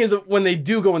funniest thing is that when they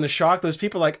do go into shock, those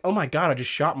people are like, oh my god, I just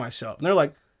shot myself. And they're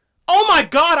like, oh my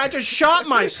god, I just shot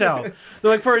myself.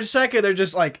 They're like, for a second, they're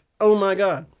just like, oh my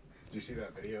god. Did you see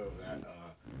that video of that?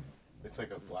 It's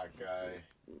like a black guy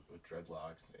with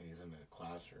dreadlocks, and he's in a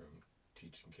classroom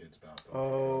teaching kids about.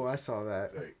 Oh, I saw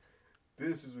that. Like,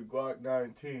 this is a Glock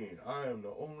 19. I am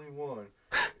the only one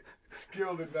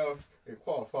skilled enough and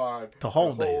qualified To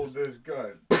hold this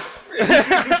gun. He's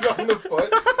on the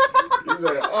foot. He's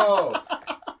like, oh.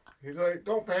 He's like,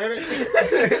 don't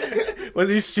panic. Was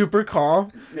he super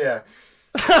calm? Yeah.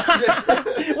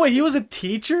 Wait, he was a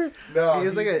teacher? No, He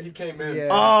was like he came in. yeah.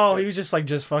 Oh, he was just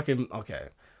fucking, okay.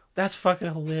 That's fucking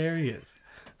hilarious.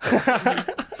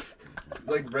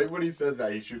 Like, right when he says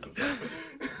that, he shoots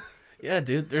himself. Yeah,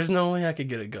 dude, there's no way I could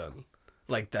get a gun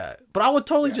like that. But I would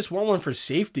totally just want one for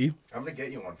safety. I'm gonna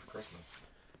get you one for Christmas.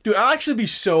 Dude, I'd actually be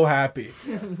so happy.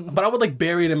 But I would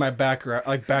bury it in my backyard.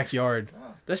 Oh.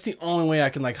 That's the only way I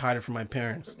can hide it from my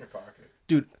parents. Put in your pocket.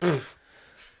 Dude.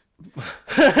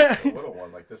 A little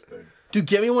one like this big. Dude,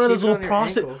 get me one of those Keep it little on your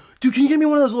prostitute. ankle. Dude, can you get me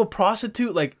one of those little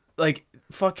prostitute like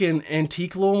fucking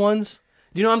antique little ones?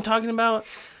 Do you know what I'm talking about?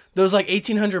 Those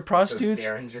 1800 prostitutes.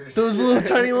 Derringers. Those little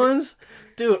tiny ones.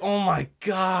 Dude, oh my That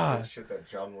god. shit that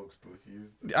John Wilkes Booth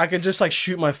used. I could just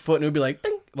shoot my foot and it would be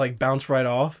bing, bounce right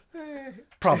off.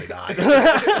 Probably not.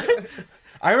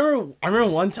 I remember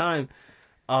one time,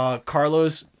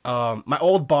 Carlos, my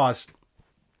old boss,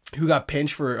 who got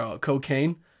pinched for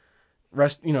cocaine,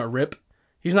 rip.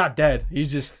 He's not dead.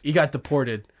 He got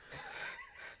deported.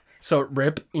 So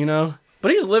rip,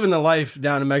 But he's living the life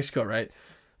down in Mexico, right?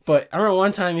 But I remember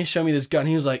one time he showed me this gun.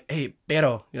 He was like, hey,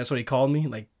 pero. That's what he called me.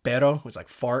 Like, pero was like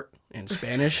fart in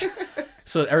Spanish.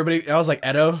 So everybody, I was like,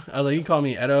 Edo. I was like, you can call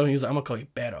me Edo. He was like, I'm going to call you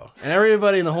pero. And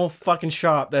everybody in the whole fucking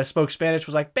shop that spoke Spanish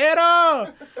was like,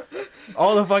 pero.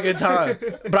 All the fucking time.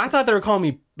 But I thought they were calling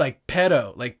me like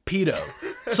pedo, like pedo.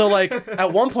 So like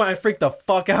at one point I freaked the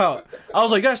fuck out. I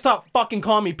was like, you gotta stop fucking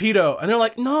calling me pedo. And they're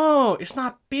like, no, it's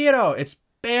not pedo, it's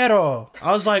pero.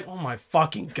 I was like, oh my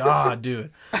fucking God,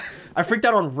 dude. I freaked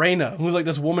out on Reina, who was like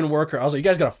this woman worker. I was like, you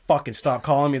guys gotta fucking stop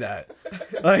calling me that.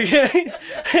 Like,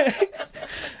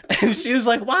 and she was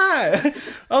like, why?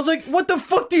 I was like, what the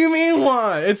fuck do you mean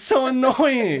why? It's so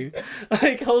annoying.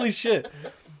 Like, holy shit.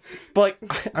 But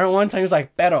like, I remember one time he was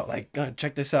like, pero, like,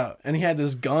 check this out. And he had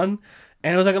this gun,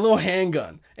 and it was like a little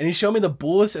handgun. And he showed me the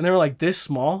bullets, and they were like this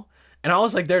small. And I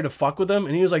was like there to fuck with them.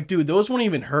 And he was like, dude, those won't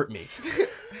even hurt me.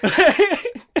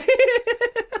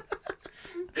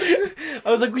 I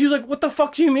was like, he was like, what the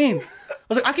fuck do you mean? I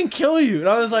was like, I can kill you. And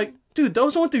I was like, dude,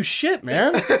 those won't do shit,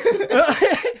 man.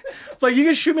 Like, you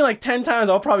can shoot me like 10 times,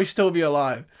 I'll probably still be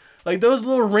alive. Like, those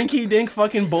little rinky-dink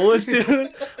fucking bullets,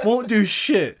 dude, won't do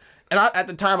shit. And at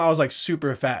the time, I was like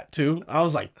super fat too. I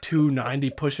was like 290,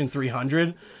 pushing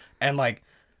 300. And like,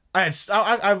 I at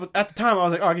the time, I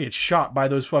was like, oh, I could get shot by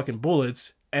those fucking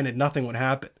bullets and nothing would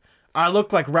happen. I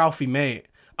looked like Ralphie May.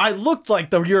 I looked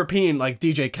like the European, like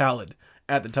DJ Khaled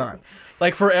at the time.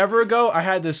 Like forever ago, I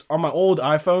had this on my old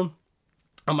iPhone.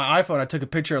 On my iPhone, I took a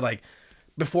picture like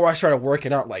before I started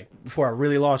working out, like before I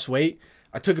really lost weight.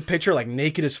 I took a picture like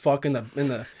naked as fuck in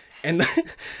the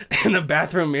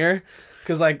bathroom mirror.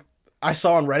 Cause like, I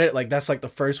saw on Reddit, like, that's, like, the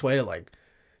first way to, like,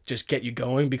 just get you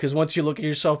going. Because once you look at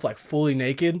yourself, like, fully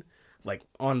naked, like,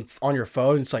 on your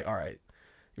phone, it's like, all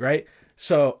right?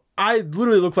 So, I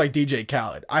literally looked like DJ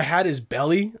Khaled. I had his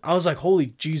belly. I was like, holy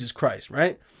Jesus Christ,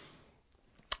 right?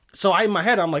 So, in my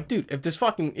head, I'm like, dude,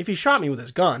 if he shot me with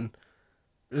his gun,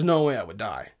 there's no way I would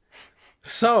die.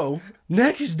 So,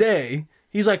 next day,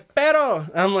 he's like, pero.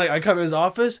 And I'm like, I come to his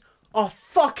office, a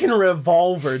fucking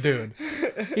revolver, dude.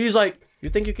 He's like, you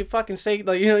think you can fucking say,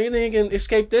 like, you think you can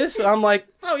escape this? And I'm like,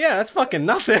 oh yeah, that's fucking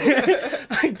nothing.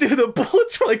 Like, dude, the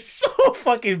bullets were like so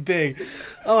fucking big.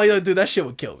 I'm like, yo, dude, that shit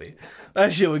would kill me.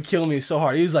 That shit would kill me so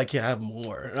hard. He was like, yeah, I have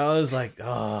more. And I was like,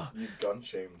 oh. You gun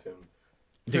shamed him.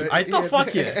 Dude, I thought,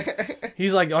 fuck yeah.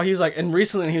 He's like, and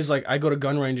recently he was like, I go to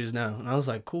gun ranges now. And I was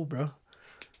like, cool, bro.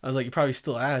 I was like, you probably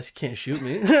still ass. You can't shoot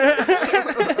me.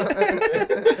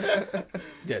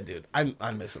 Yeah, dude,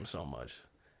 I miss him so much.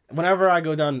 Whenever I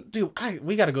go down, dude,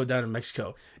 we got to go down to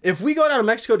Mexico. If we go down to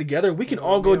Mexico together, we can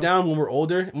all go down when we're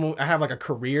older. When I have like a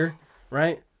career,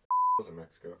 right? I was in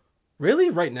Mexico. Really?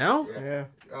 Right now? Yeah.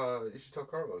 You should tell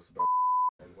Carlos about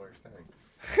and where you're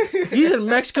staying. He's in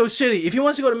Mexico City. If he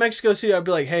wants to go to Mexico City, I'd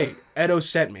be like, hey, Edo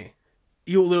sent me.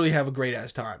 You'll literally have a great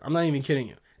ass time. I'm not even kidding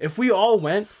you. If we all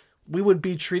went, we would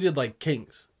be treated like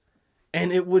kings.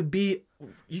 And it would be,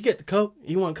 you get the coke.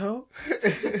 You want coke?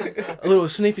 A little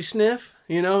sniffy sniff.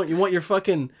 You know, you want your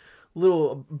fucking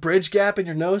little bridge gap in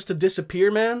your nose to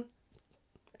disappear, man?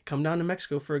 Come down to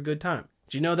Mexico for a good time.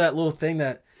 Do you know that little thing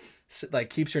that like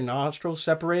keeps your nostrils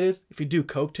separated? If you do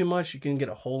coke too much, you can get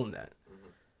a hole in that.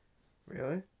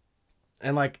 Really?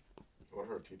 And like, One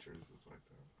of our teachers was like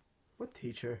that. What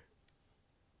teacher?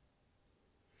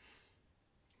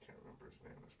 Can't remember his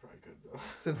name. That's probably good though.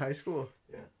 It's in high school.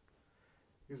 Yeah.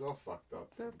 He was all fucked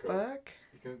up. The Go- fuck?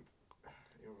 You remember? I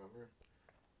don't remember.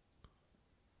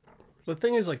 the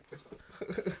thing is, like,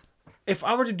 if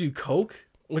I were to do coke,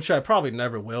 which I probably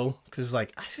never will, because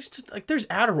like I just like there's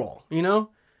Adderall, you know,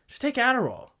 just take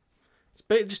Adderall.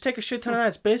 Just take a shit ton of that.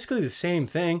 It's basically the same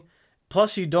thing.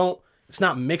 Plus, it's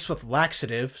not mixed with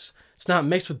laxatives. It's not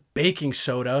mixed with baking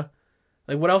soda.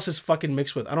 Like, what else is fucking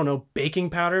mixed with? I don't know, baking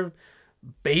powder,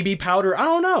 baby powder. I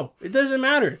don't know. It doesn't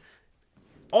matter.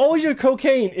 All your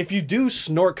cocaine, if you do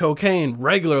snort cocaine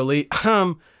regularly,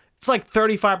 it's like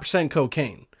 35%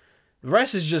 cocaine. The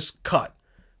rest is just cut.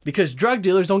 Because drug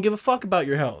dealers don't give a fuck about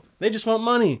your health. They just want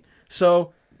money.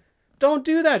 So, don't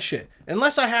do that shit.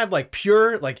 Unless I had, like,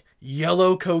 pure, like,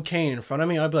 yellow cocaine in front of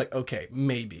me, I'd be like, okay,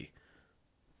 maybe.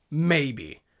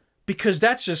 Maybe. Because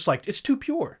that's just, like, it's too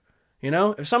pure. You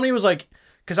know? If somebody was like,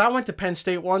 because I went to Penn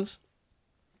State once.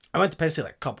 I went to Penn State,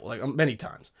 like, many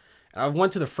times. And I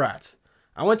went to the frats.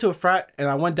 I went to a frat, and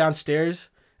I went downstairs.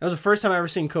 That was the first time I ever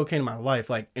seen cocaine in my life,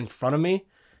 like, in front of me.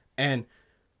 And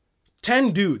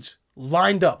 10 dudes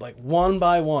lined up, like, one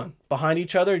by one, behind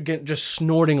each other, just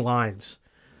snorting lines.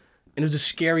 And it was the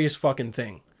scariest fucking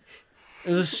thing.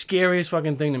 It was the scariest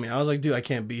fucking thing to me. I was like, dude, I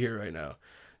can't be here right now.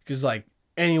 Because, like,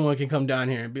 anyone can come down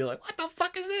here and be like, what the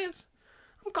fuck is this?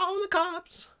 I'm calling the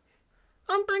cops.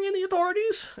 I'm bringing the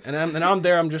authorities. And I'm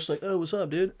there. I'm just like, oh, what's up,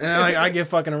 dude? And I get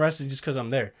fucking arrested just because I'm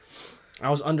there. I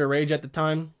was underage at the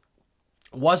time.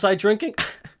 Was I drinking?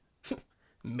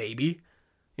 Maybe.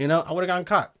 You know, I would have gotten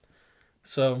caught.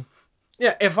 So,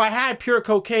 yeah, if I had pure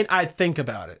cocaine, I'd think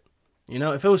about it. You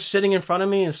know, if it was sitting in front of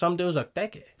me and some dude was like,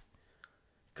 take it.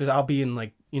 Because I'll be in,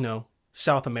 like, you know,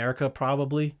 South America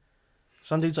probably.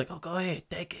 Some dude's like, oh, go ahead,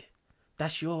 take it.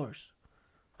 That's yours.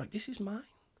 I'm like, this is mine.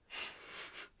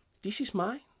 This is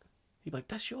mine. He'd be like,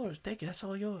 that's yours. Take it. That's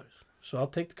all yours. So I'll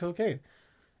take the cocaine.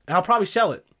 And I'll probably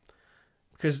sell it.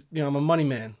 Because, you know, I'm a money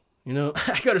man. You know,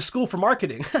 I go to school for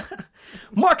marketing.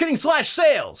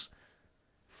 Marketing/sales.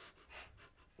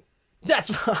 That's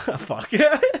fuck.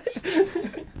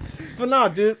 But no,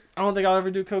 dude, I don't think I'll ever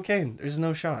do cocaine. There's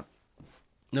no shot.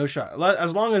 No shot.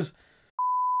 As long as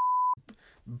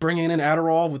bringing in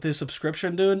Adderall with his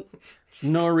subscription, dude,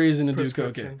 there's no reason to do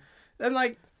cocaine. And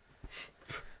like,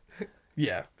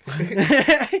 yeah.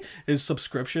 His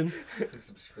subscription. His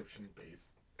subscription base.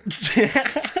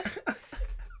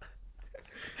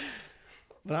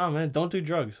 But no, man, don't do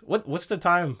drugs. What's the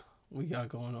time we got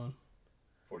going on?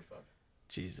 45.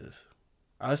 Jesus.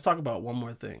 All right, let's talk about one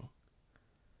more thing.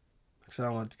 Because I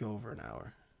don't want it to go over an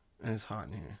hour. And it's hot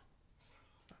in here.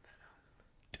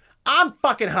 I'm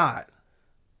fucking hot.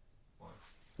 Why?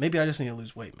 Maybe I just need to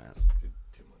lose weight, man.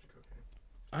 Too much cocaine.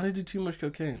 I need to do too much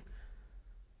cocaine.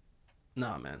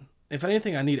 Nah, man. If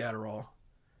anything, I need Adderall.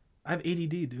 I have ADD,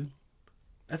 dude.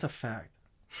 That's a fact.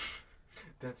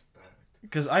 That's fact.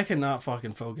 Because I cannot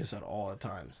fucking focus at all at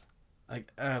times.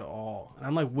 Like, at all. And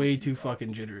I'm like way too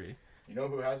fucking jittery. You know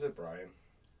who has it? Brian.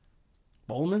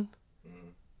 Bowman? Mm-hmm.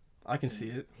 I can see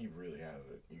it. He really has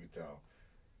it. You can tell.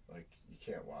 Like, you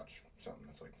can't watch something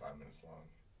that's like 5 minutes long.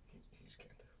 He just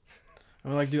can't do it.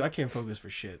 I'm like, dude, I can't focus for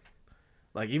shit.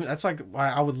 Like, even that's like why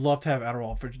I would love to have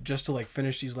Adderall for just to like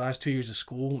finish these last 2 years of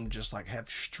school and just like have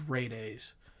straight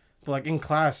A's. But like in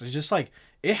class, it's just like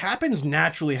it happens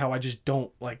naturally how I just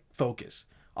don't like focus.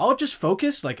 I'll just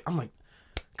focus. Like I'm like,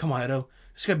 come on, Edo,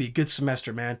 it's gonna be a good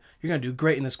semester, man. You're gonna do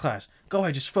great in this class. Go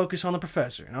ahead, just focus on the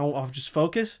professor, and I'll just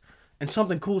focus, and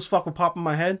something cool as fuck will pop in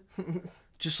my head.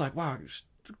 Just like wow, just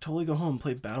totally go home and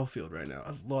play Battlefield right now.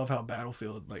 I love how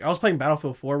Battlefield. Like I was playing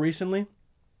Battlefield 4 recently.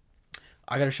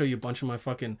 I gotta show you a bunch of my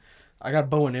fucking. I got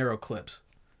bow and arrow clips.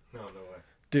 No way.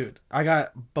 Dude, I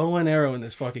got bow and arrow in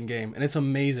this fucking game, and it's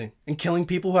amazing. And killing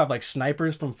people who have like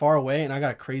snipers from far away, and I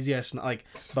got crazy ass like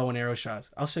bow and arrow shots.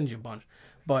 I'll send you a bunch,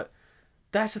 but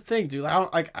that's the thing, dude.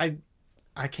 I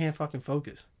can't fucking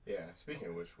focus. Yeah. Speaking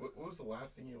of which, what was the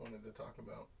last thing you wanted to talk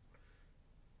about?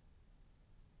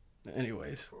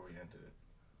 Anyways, Before we ended it.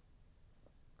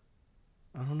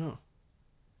 I don't know.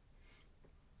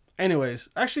 Anyways,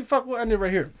 actually, fuck, we'll end it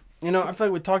right here. You know, I feel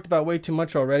like we talked about way too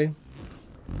much already.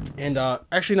 And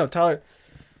actually, no, Tyler,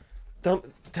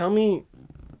 tell me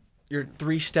your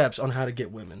 3 steps on how to get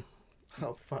women.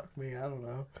 Oh, fuck me. I don't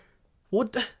know.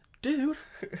 What, dude?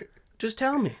 Just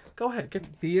tell me. Go ahead.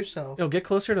 Be yourself. Get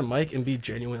closer to Mike and be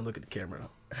genuine and look at the camera.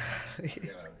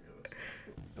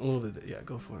 A little bit. Yeah,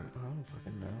 go for it. I don't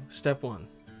fucking know. Step 1.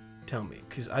 Tell me.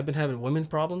 Because I've been having women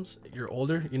problems. You're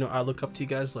older. You know, I look up to you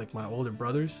guys like my older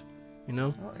brothers. You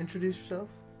know? Oh, introduce yourself.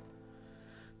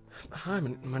 Hi,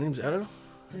 my name's Edo.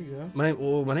 There you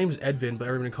go. My name's Edvin, but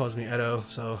everybody calls me Edo,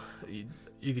 so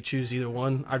you could choose either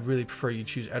one. I'd really prefer you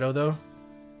choose Edo, though.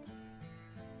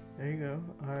 There you go.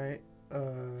 All right.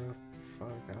 Fuck,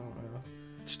 I don't know.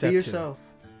 Step Be 2. yourself.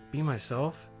 Be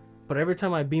myself? But every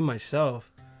time I be myself,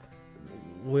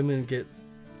 women get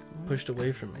pushed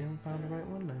away from me. You haven't found the right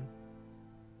one then.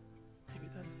 Maybe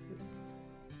that's it.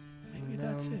 Maybe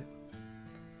that's it.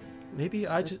 Maybe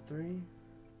I just... 3.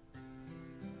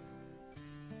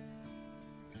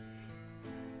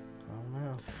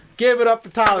 Give it up for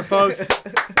Tyler, folks.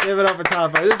 Give it up for Tyler,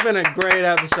 folks. This has been a great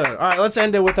episode. All right, let's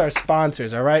end it with our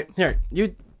sponsors, all right? Here,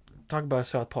 you talk about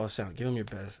Southpaw Sound. Give them your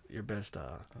best.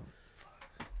 I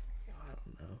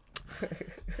don't know.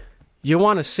 You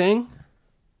want to sing?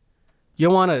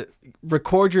 You want to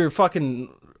record your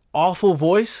fucking awful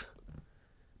voice?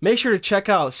 Make sure to check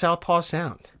out Southpaw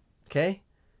Sound, okay?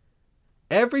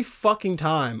 Every fucking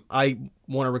time I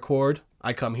want to record,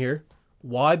 I come here.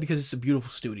 Why? Because it's a beautiful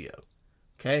studio.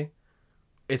 Okay?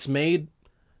 It's made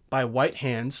by white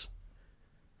hands.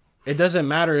 It doesn't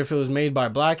matter if it was made by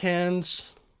black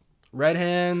hands, red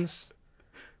hands,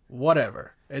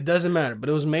 whatever. It doesn't matter. But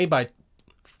it was made by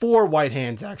 4 white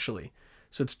hands, actually.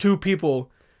 So it's 2 people,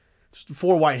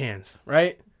 4 white hands,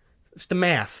 right? It's the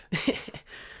math.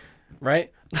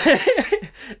 Right?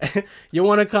 You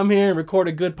want to come here and record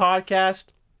a good podcast?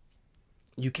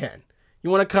 You can.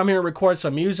 You want to come here and record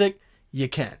some music? You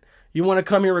can. You want to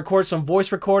come here record some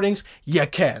voice recordings? You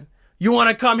can. You want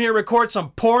to come here record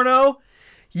some porno?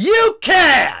 You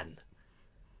can!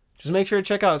 Just make sure to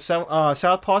check out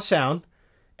Southpaw Sound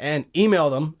and email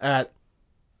them at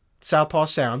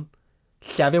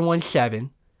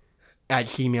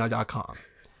southpawsound717@gmail.com.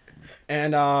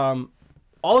 And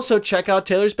also check out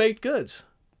Taylor's Baked Goods.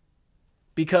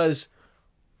 Because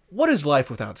what is life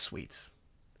without sweets?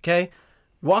 Okay?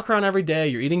 You walk around every day,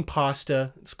 you're eating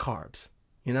pasta, it's carbs.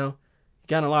 You know? You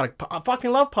got a lot of... I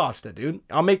fucking love pasta, dude.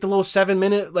 I'll make the little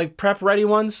 7-minute, like, prep-ready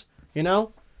ones, you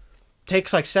know?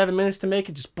 Takes like 7 minutes to make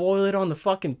it. Just boil it on the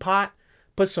fucking pot.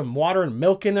 Put some water and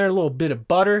milk in there, a little bit of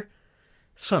butter.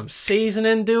 Some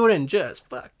seasoning, dude, and just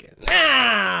fucking... dude,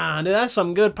 that's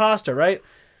some good pasta, right?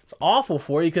 It's awful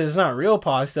for you because it's not real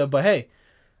pasta, but hey,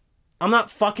 I'm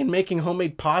not fucking making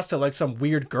homemade pasta like some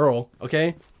weird girl,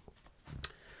 okay?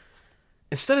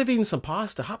 Instead of eating some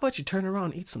pasta, how about you turn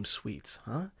around and eat some sweets,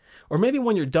 huh? Or maybe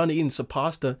when you're done eating some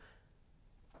pasta,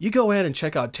 you go ahead and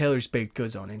check out Taylor's Baked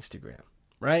Goods on Instagram,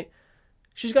 right?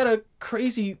 She's got a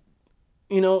crazy,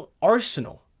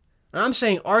 arsenal. And I'm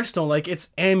saying arsenal like it's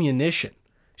ammunition.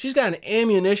 She's got an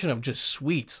ammunition of just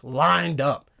sweets lined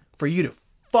up for you to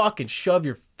fucking shove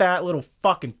your fat little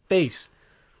fucking face.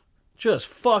 Just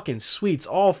fucking sweets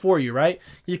all for you, right?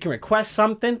 You can request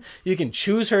something. You can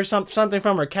choose her something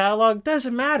from her catalog.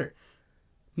 Doesn't matter.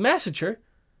 Message her.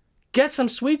 Get some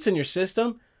sweets in your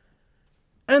system.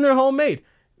 And they're homemade.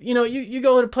 You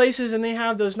go to places and they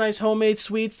have those nice homemade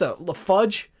sweets, the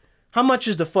fudge. How much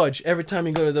is the fudge every time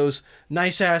you go to those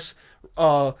nice-ass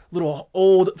little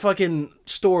old fucking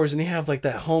stores and they have like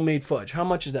that homemade fudge? How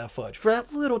much is that fudge? For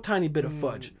that little tiny bit of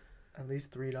fudge. At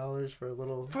least $3 for a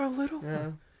little. For a little?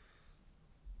 Yeah.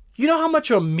 You know how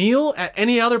much a meal at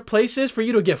any other place is for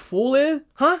you to get full is?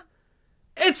 Huh?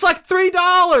 It's like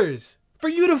 $3 for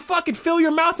you to fucking fill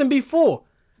your mouth and be full.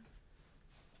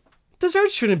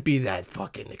 Dessert shouldn't be that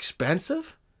fucking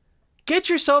expensive. Get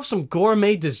yourself some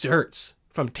gourmet desserts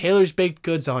from Taylor's Baked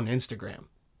Goods on Instagram.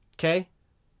 Okay?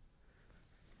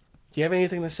 Do you have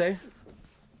anything to say?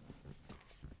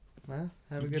 Nah,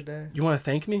 have a good day. You want to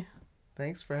thank me?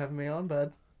 Thanks for having me on,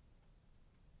 bud.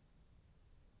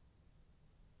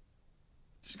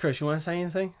 Chris, you want to say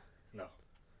anything? No.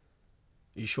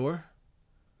 You sure?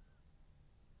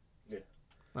 Yeah.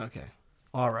 Okay.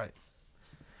 All right.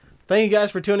 Thank you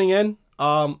guys for tuning in.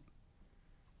 Welcome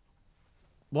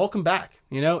back.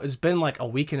 It's been like a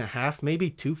week and a half, maybe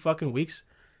 2 fucking weeks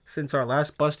since our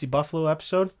last BustyBuffalo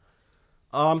episode.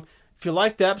 If you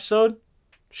liked the episode,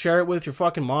 share it with your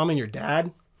fucking mom and your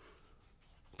dad.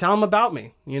 Tell them about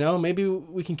me. Maybe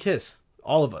we can kiss,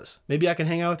 all of us. Maybe I can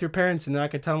hang out with your parents and then I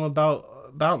can tell them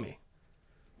about me.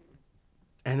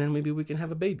 And then maybe we can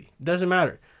have a baby. Doesn't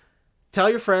matter. Tell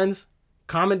your friends.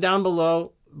 Comment down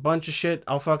below. Bunch of shit.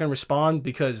 I'll fucking respond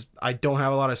because I don't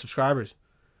have a lot of subscribers.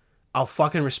 I'll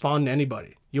fucking respond to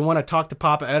anybody. You want to talk to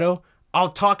Papa Edo?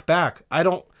 I'll talk back.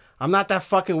 I'm not that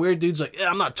fucking weird dude's like, yeah,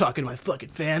 I'm not talking to my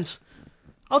fucking fans.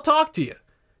 I'll talk to you.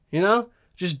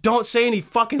 Just don't say any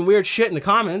fucking weird shit in the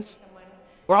comments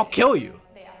or I'll kill you.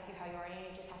 They ask you how you are and you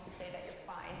just have to say that you're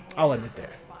fine. I'll end it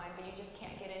there. Fine, but you just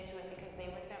can't get into it because they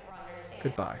would never understand.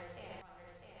 Goodbye.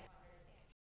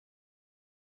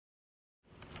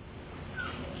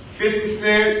 50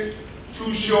 Cent,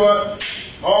 Too Short,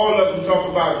 all of them talk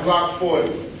about Glock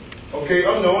 40. Okay,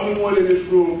 I'm the only one in this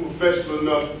room professional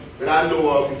enough that I know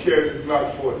of to carry this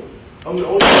Glock 40. I'm the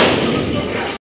only one.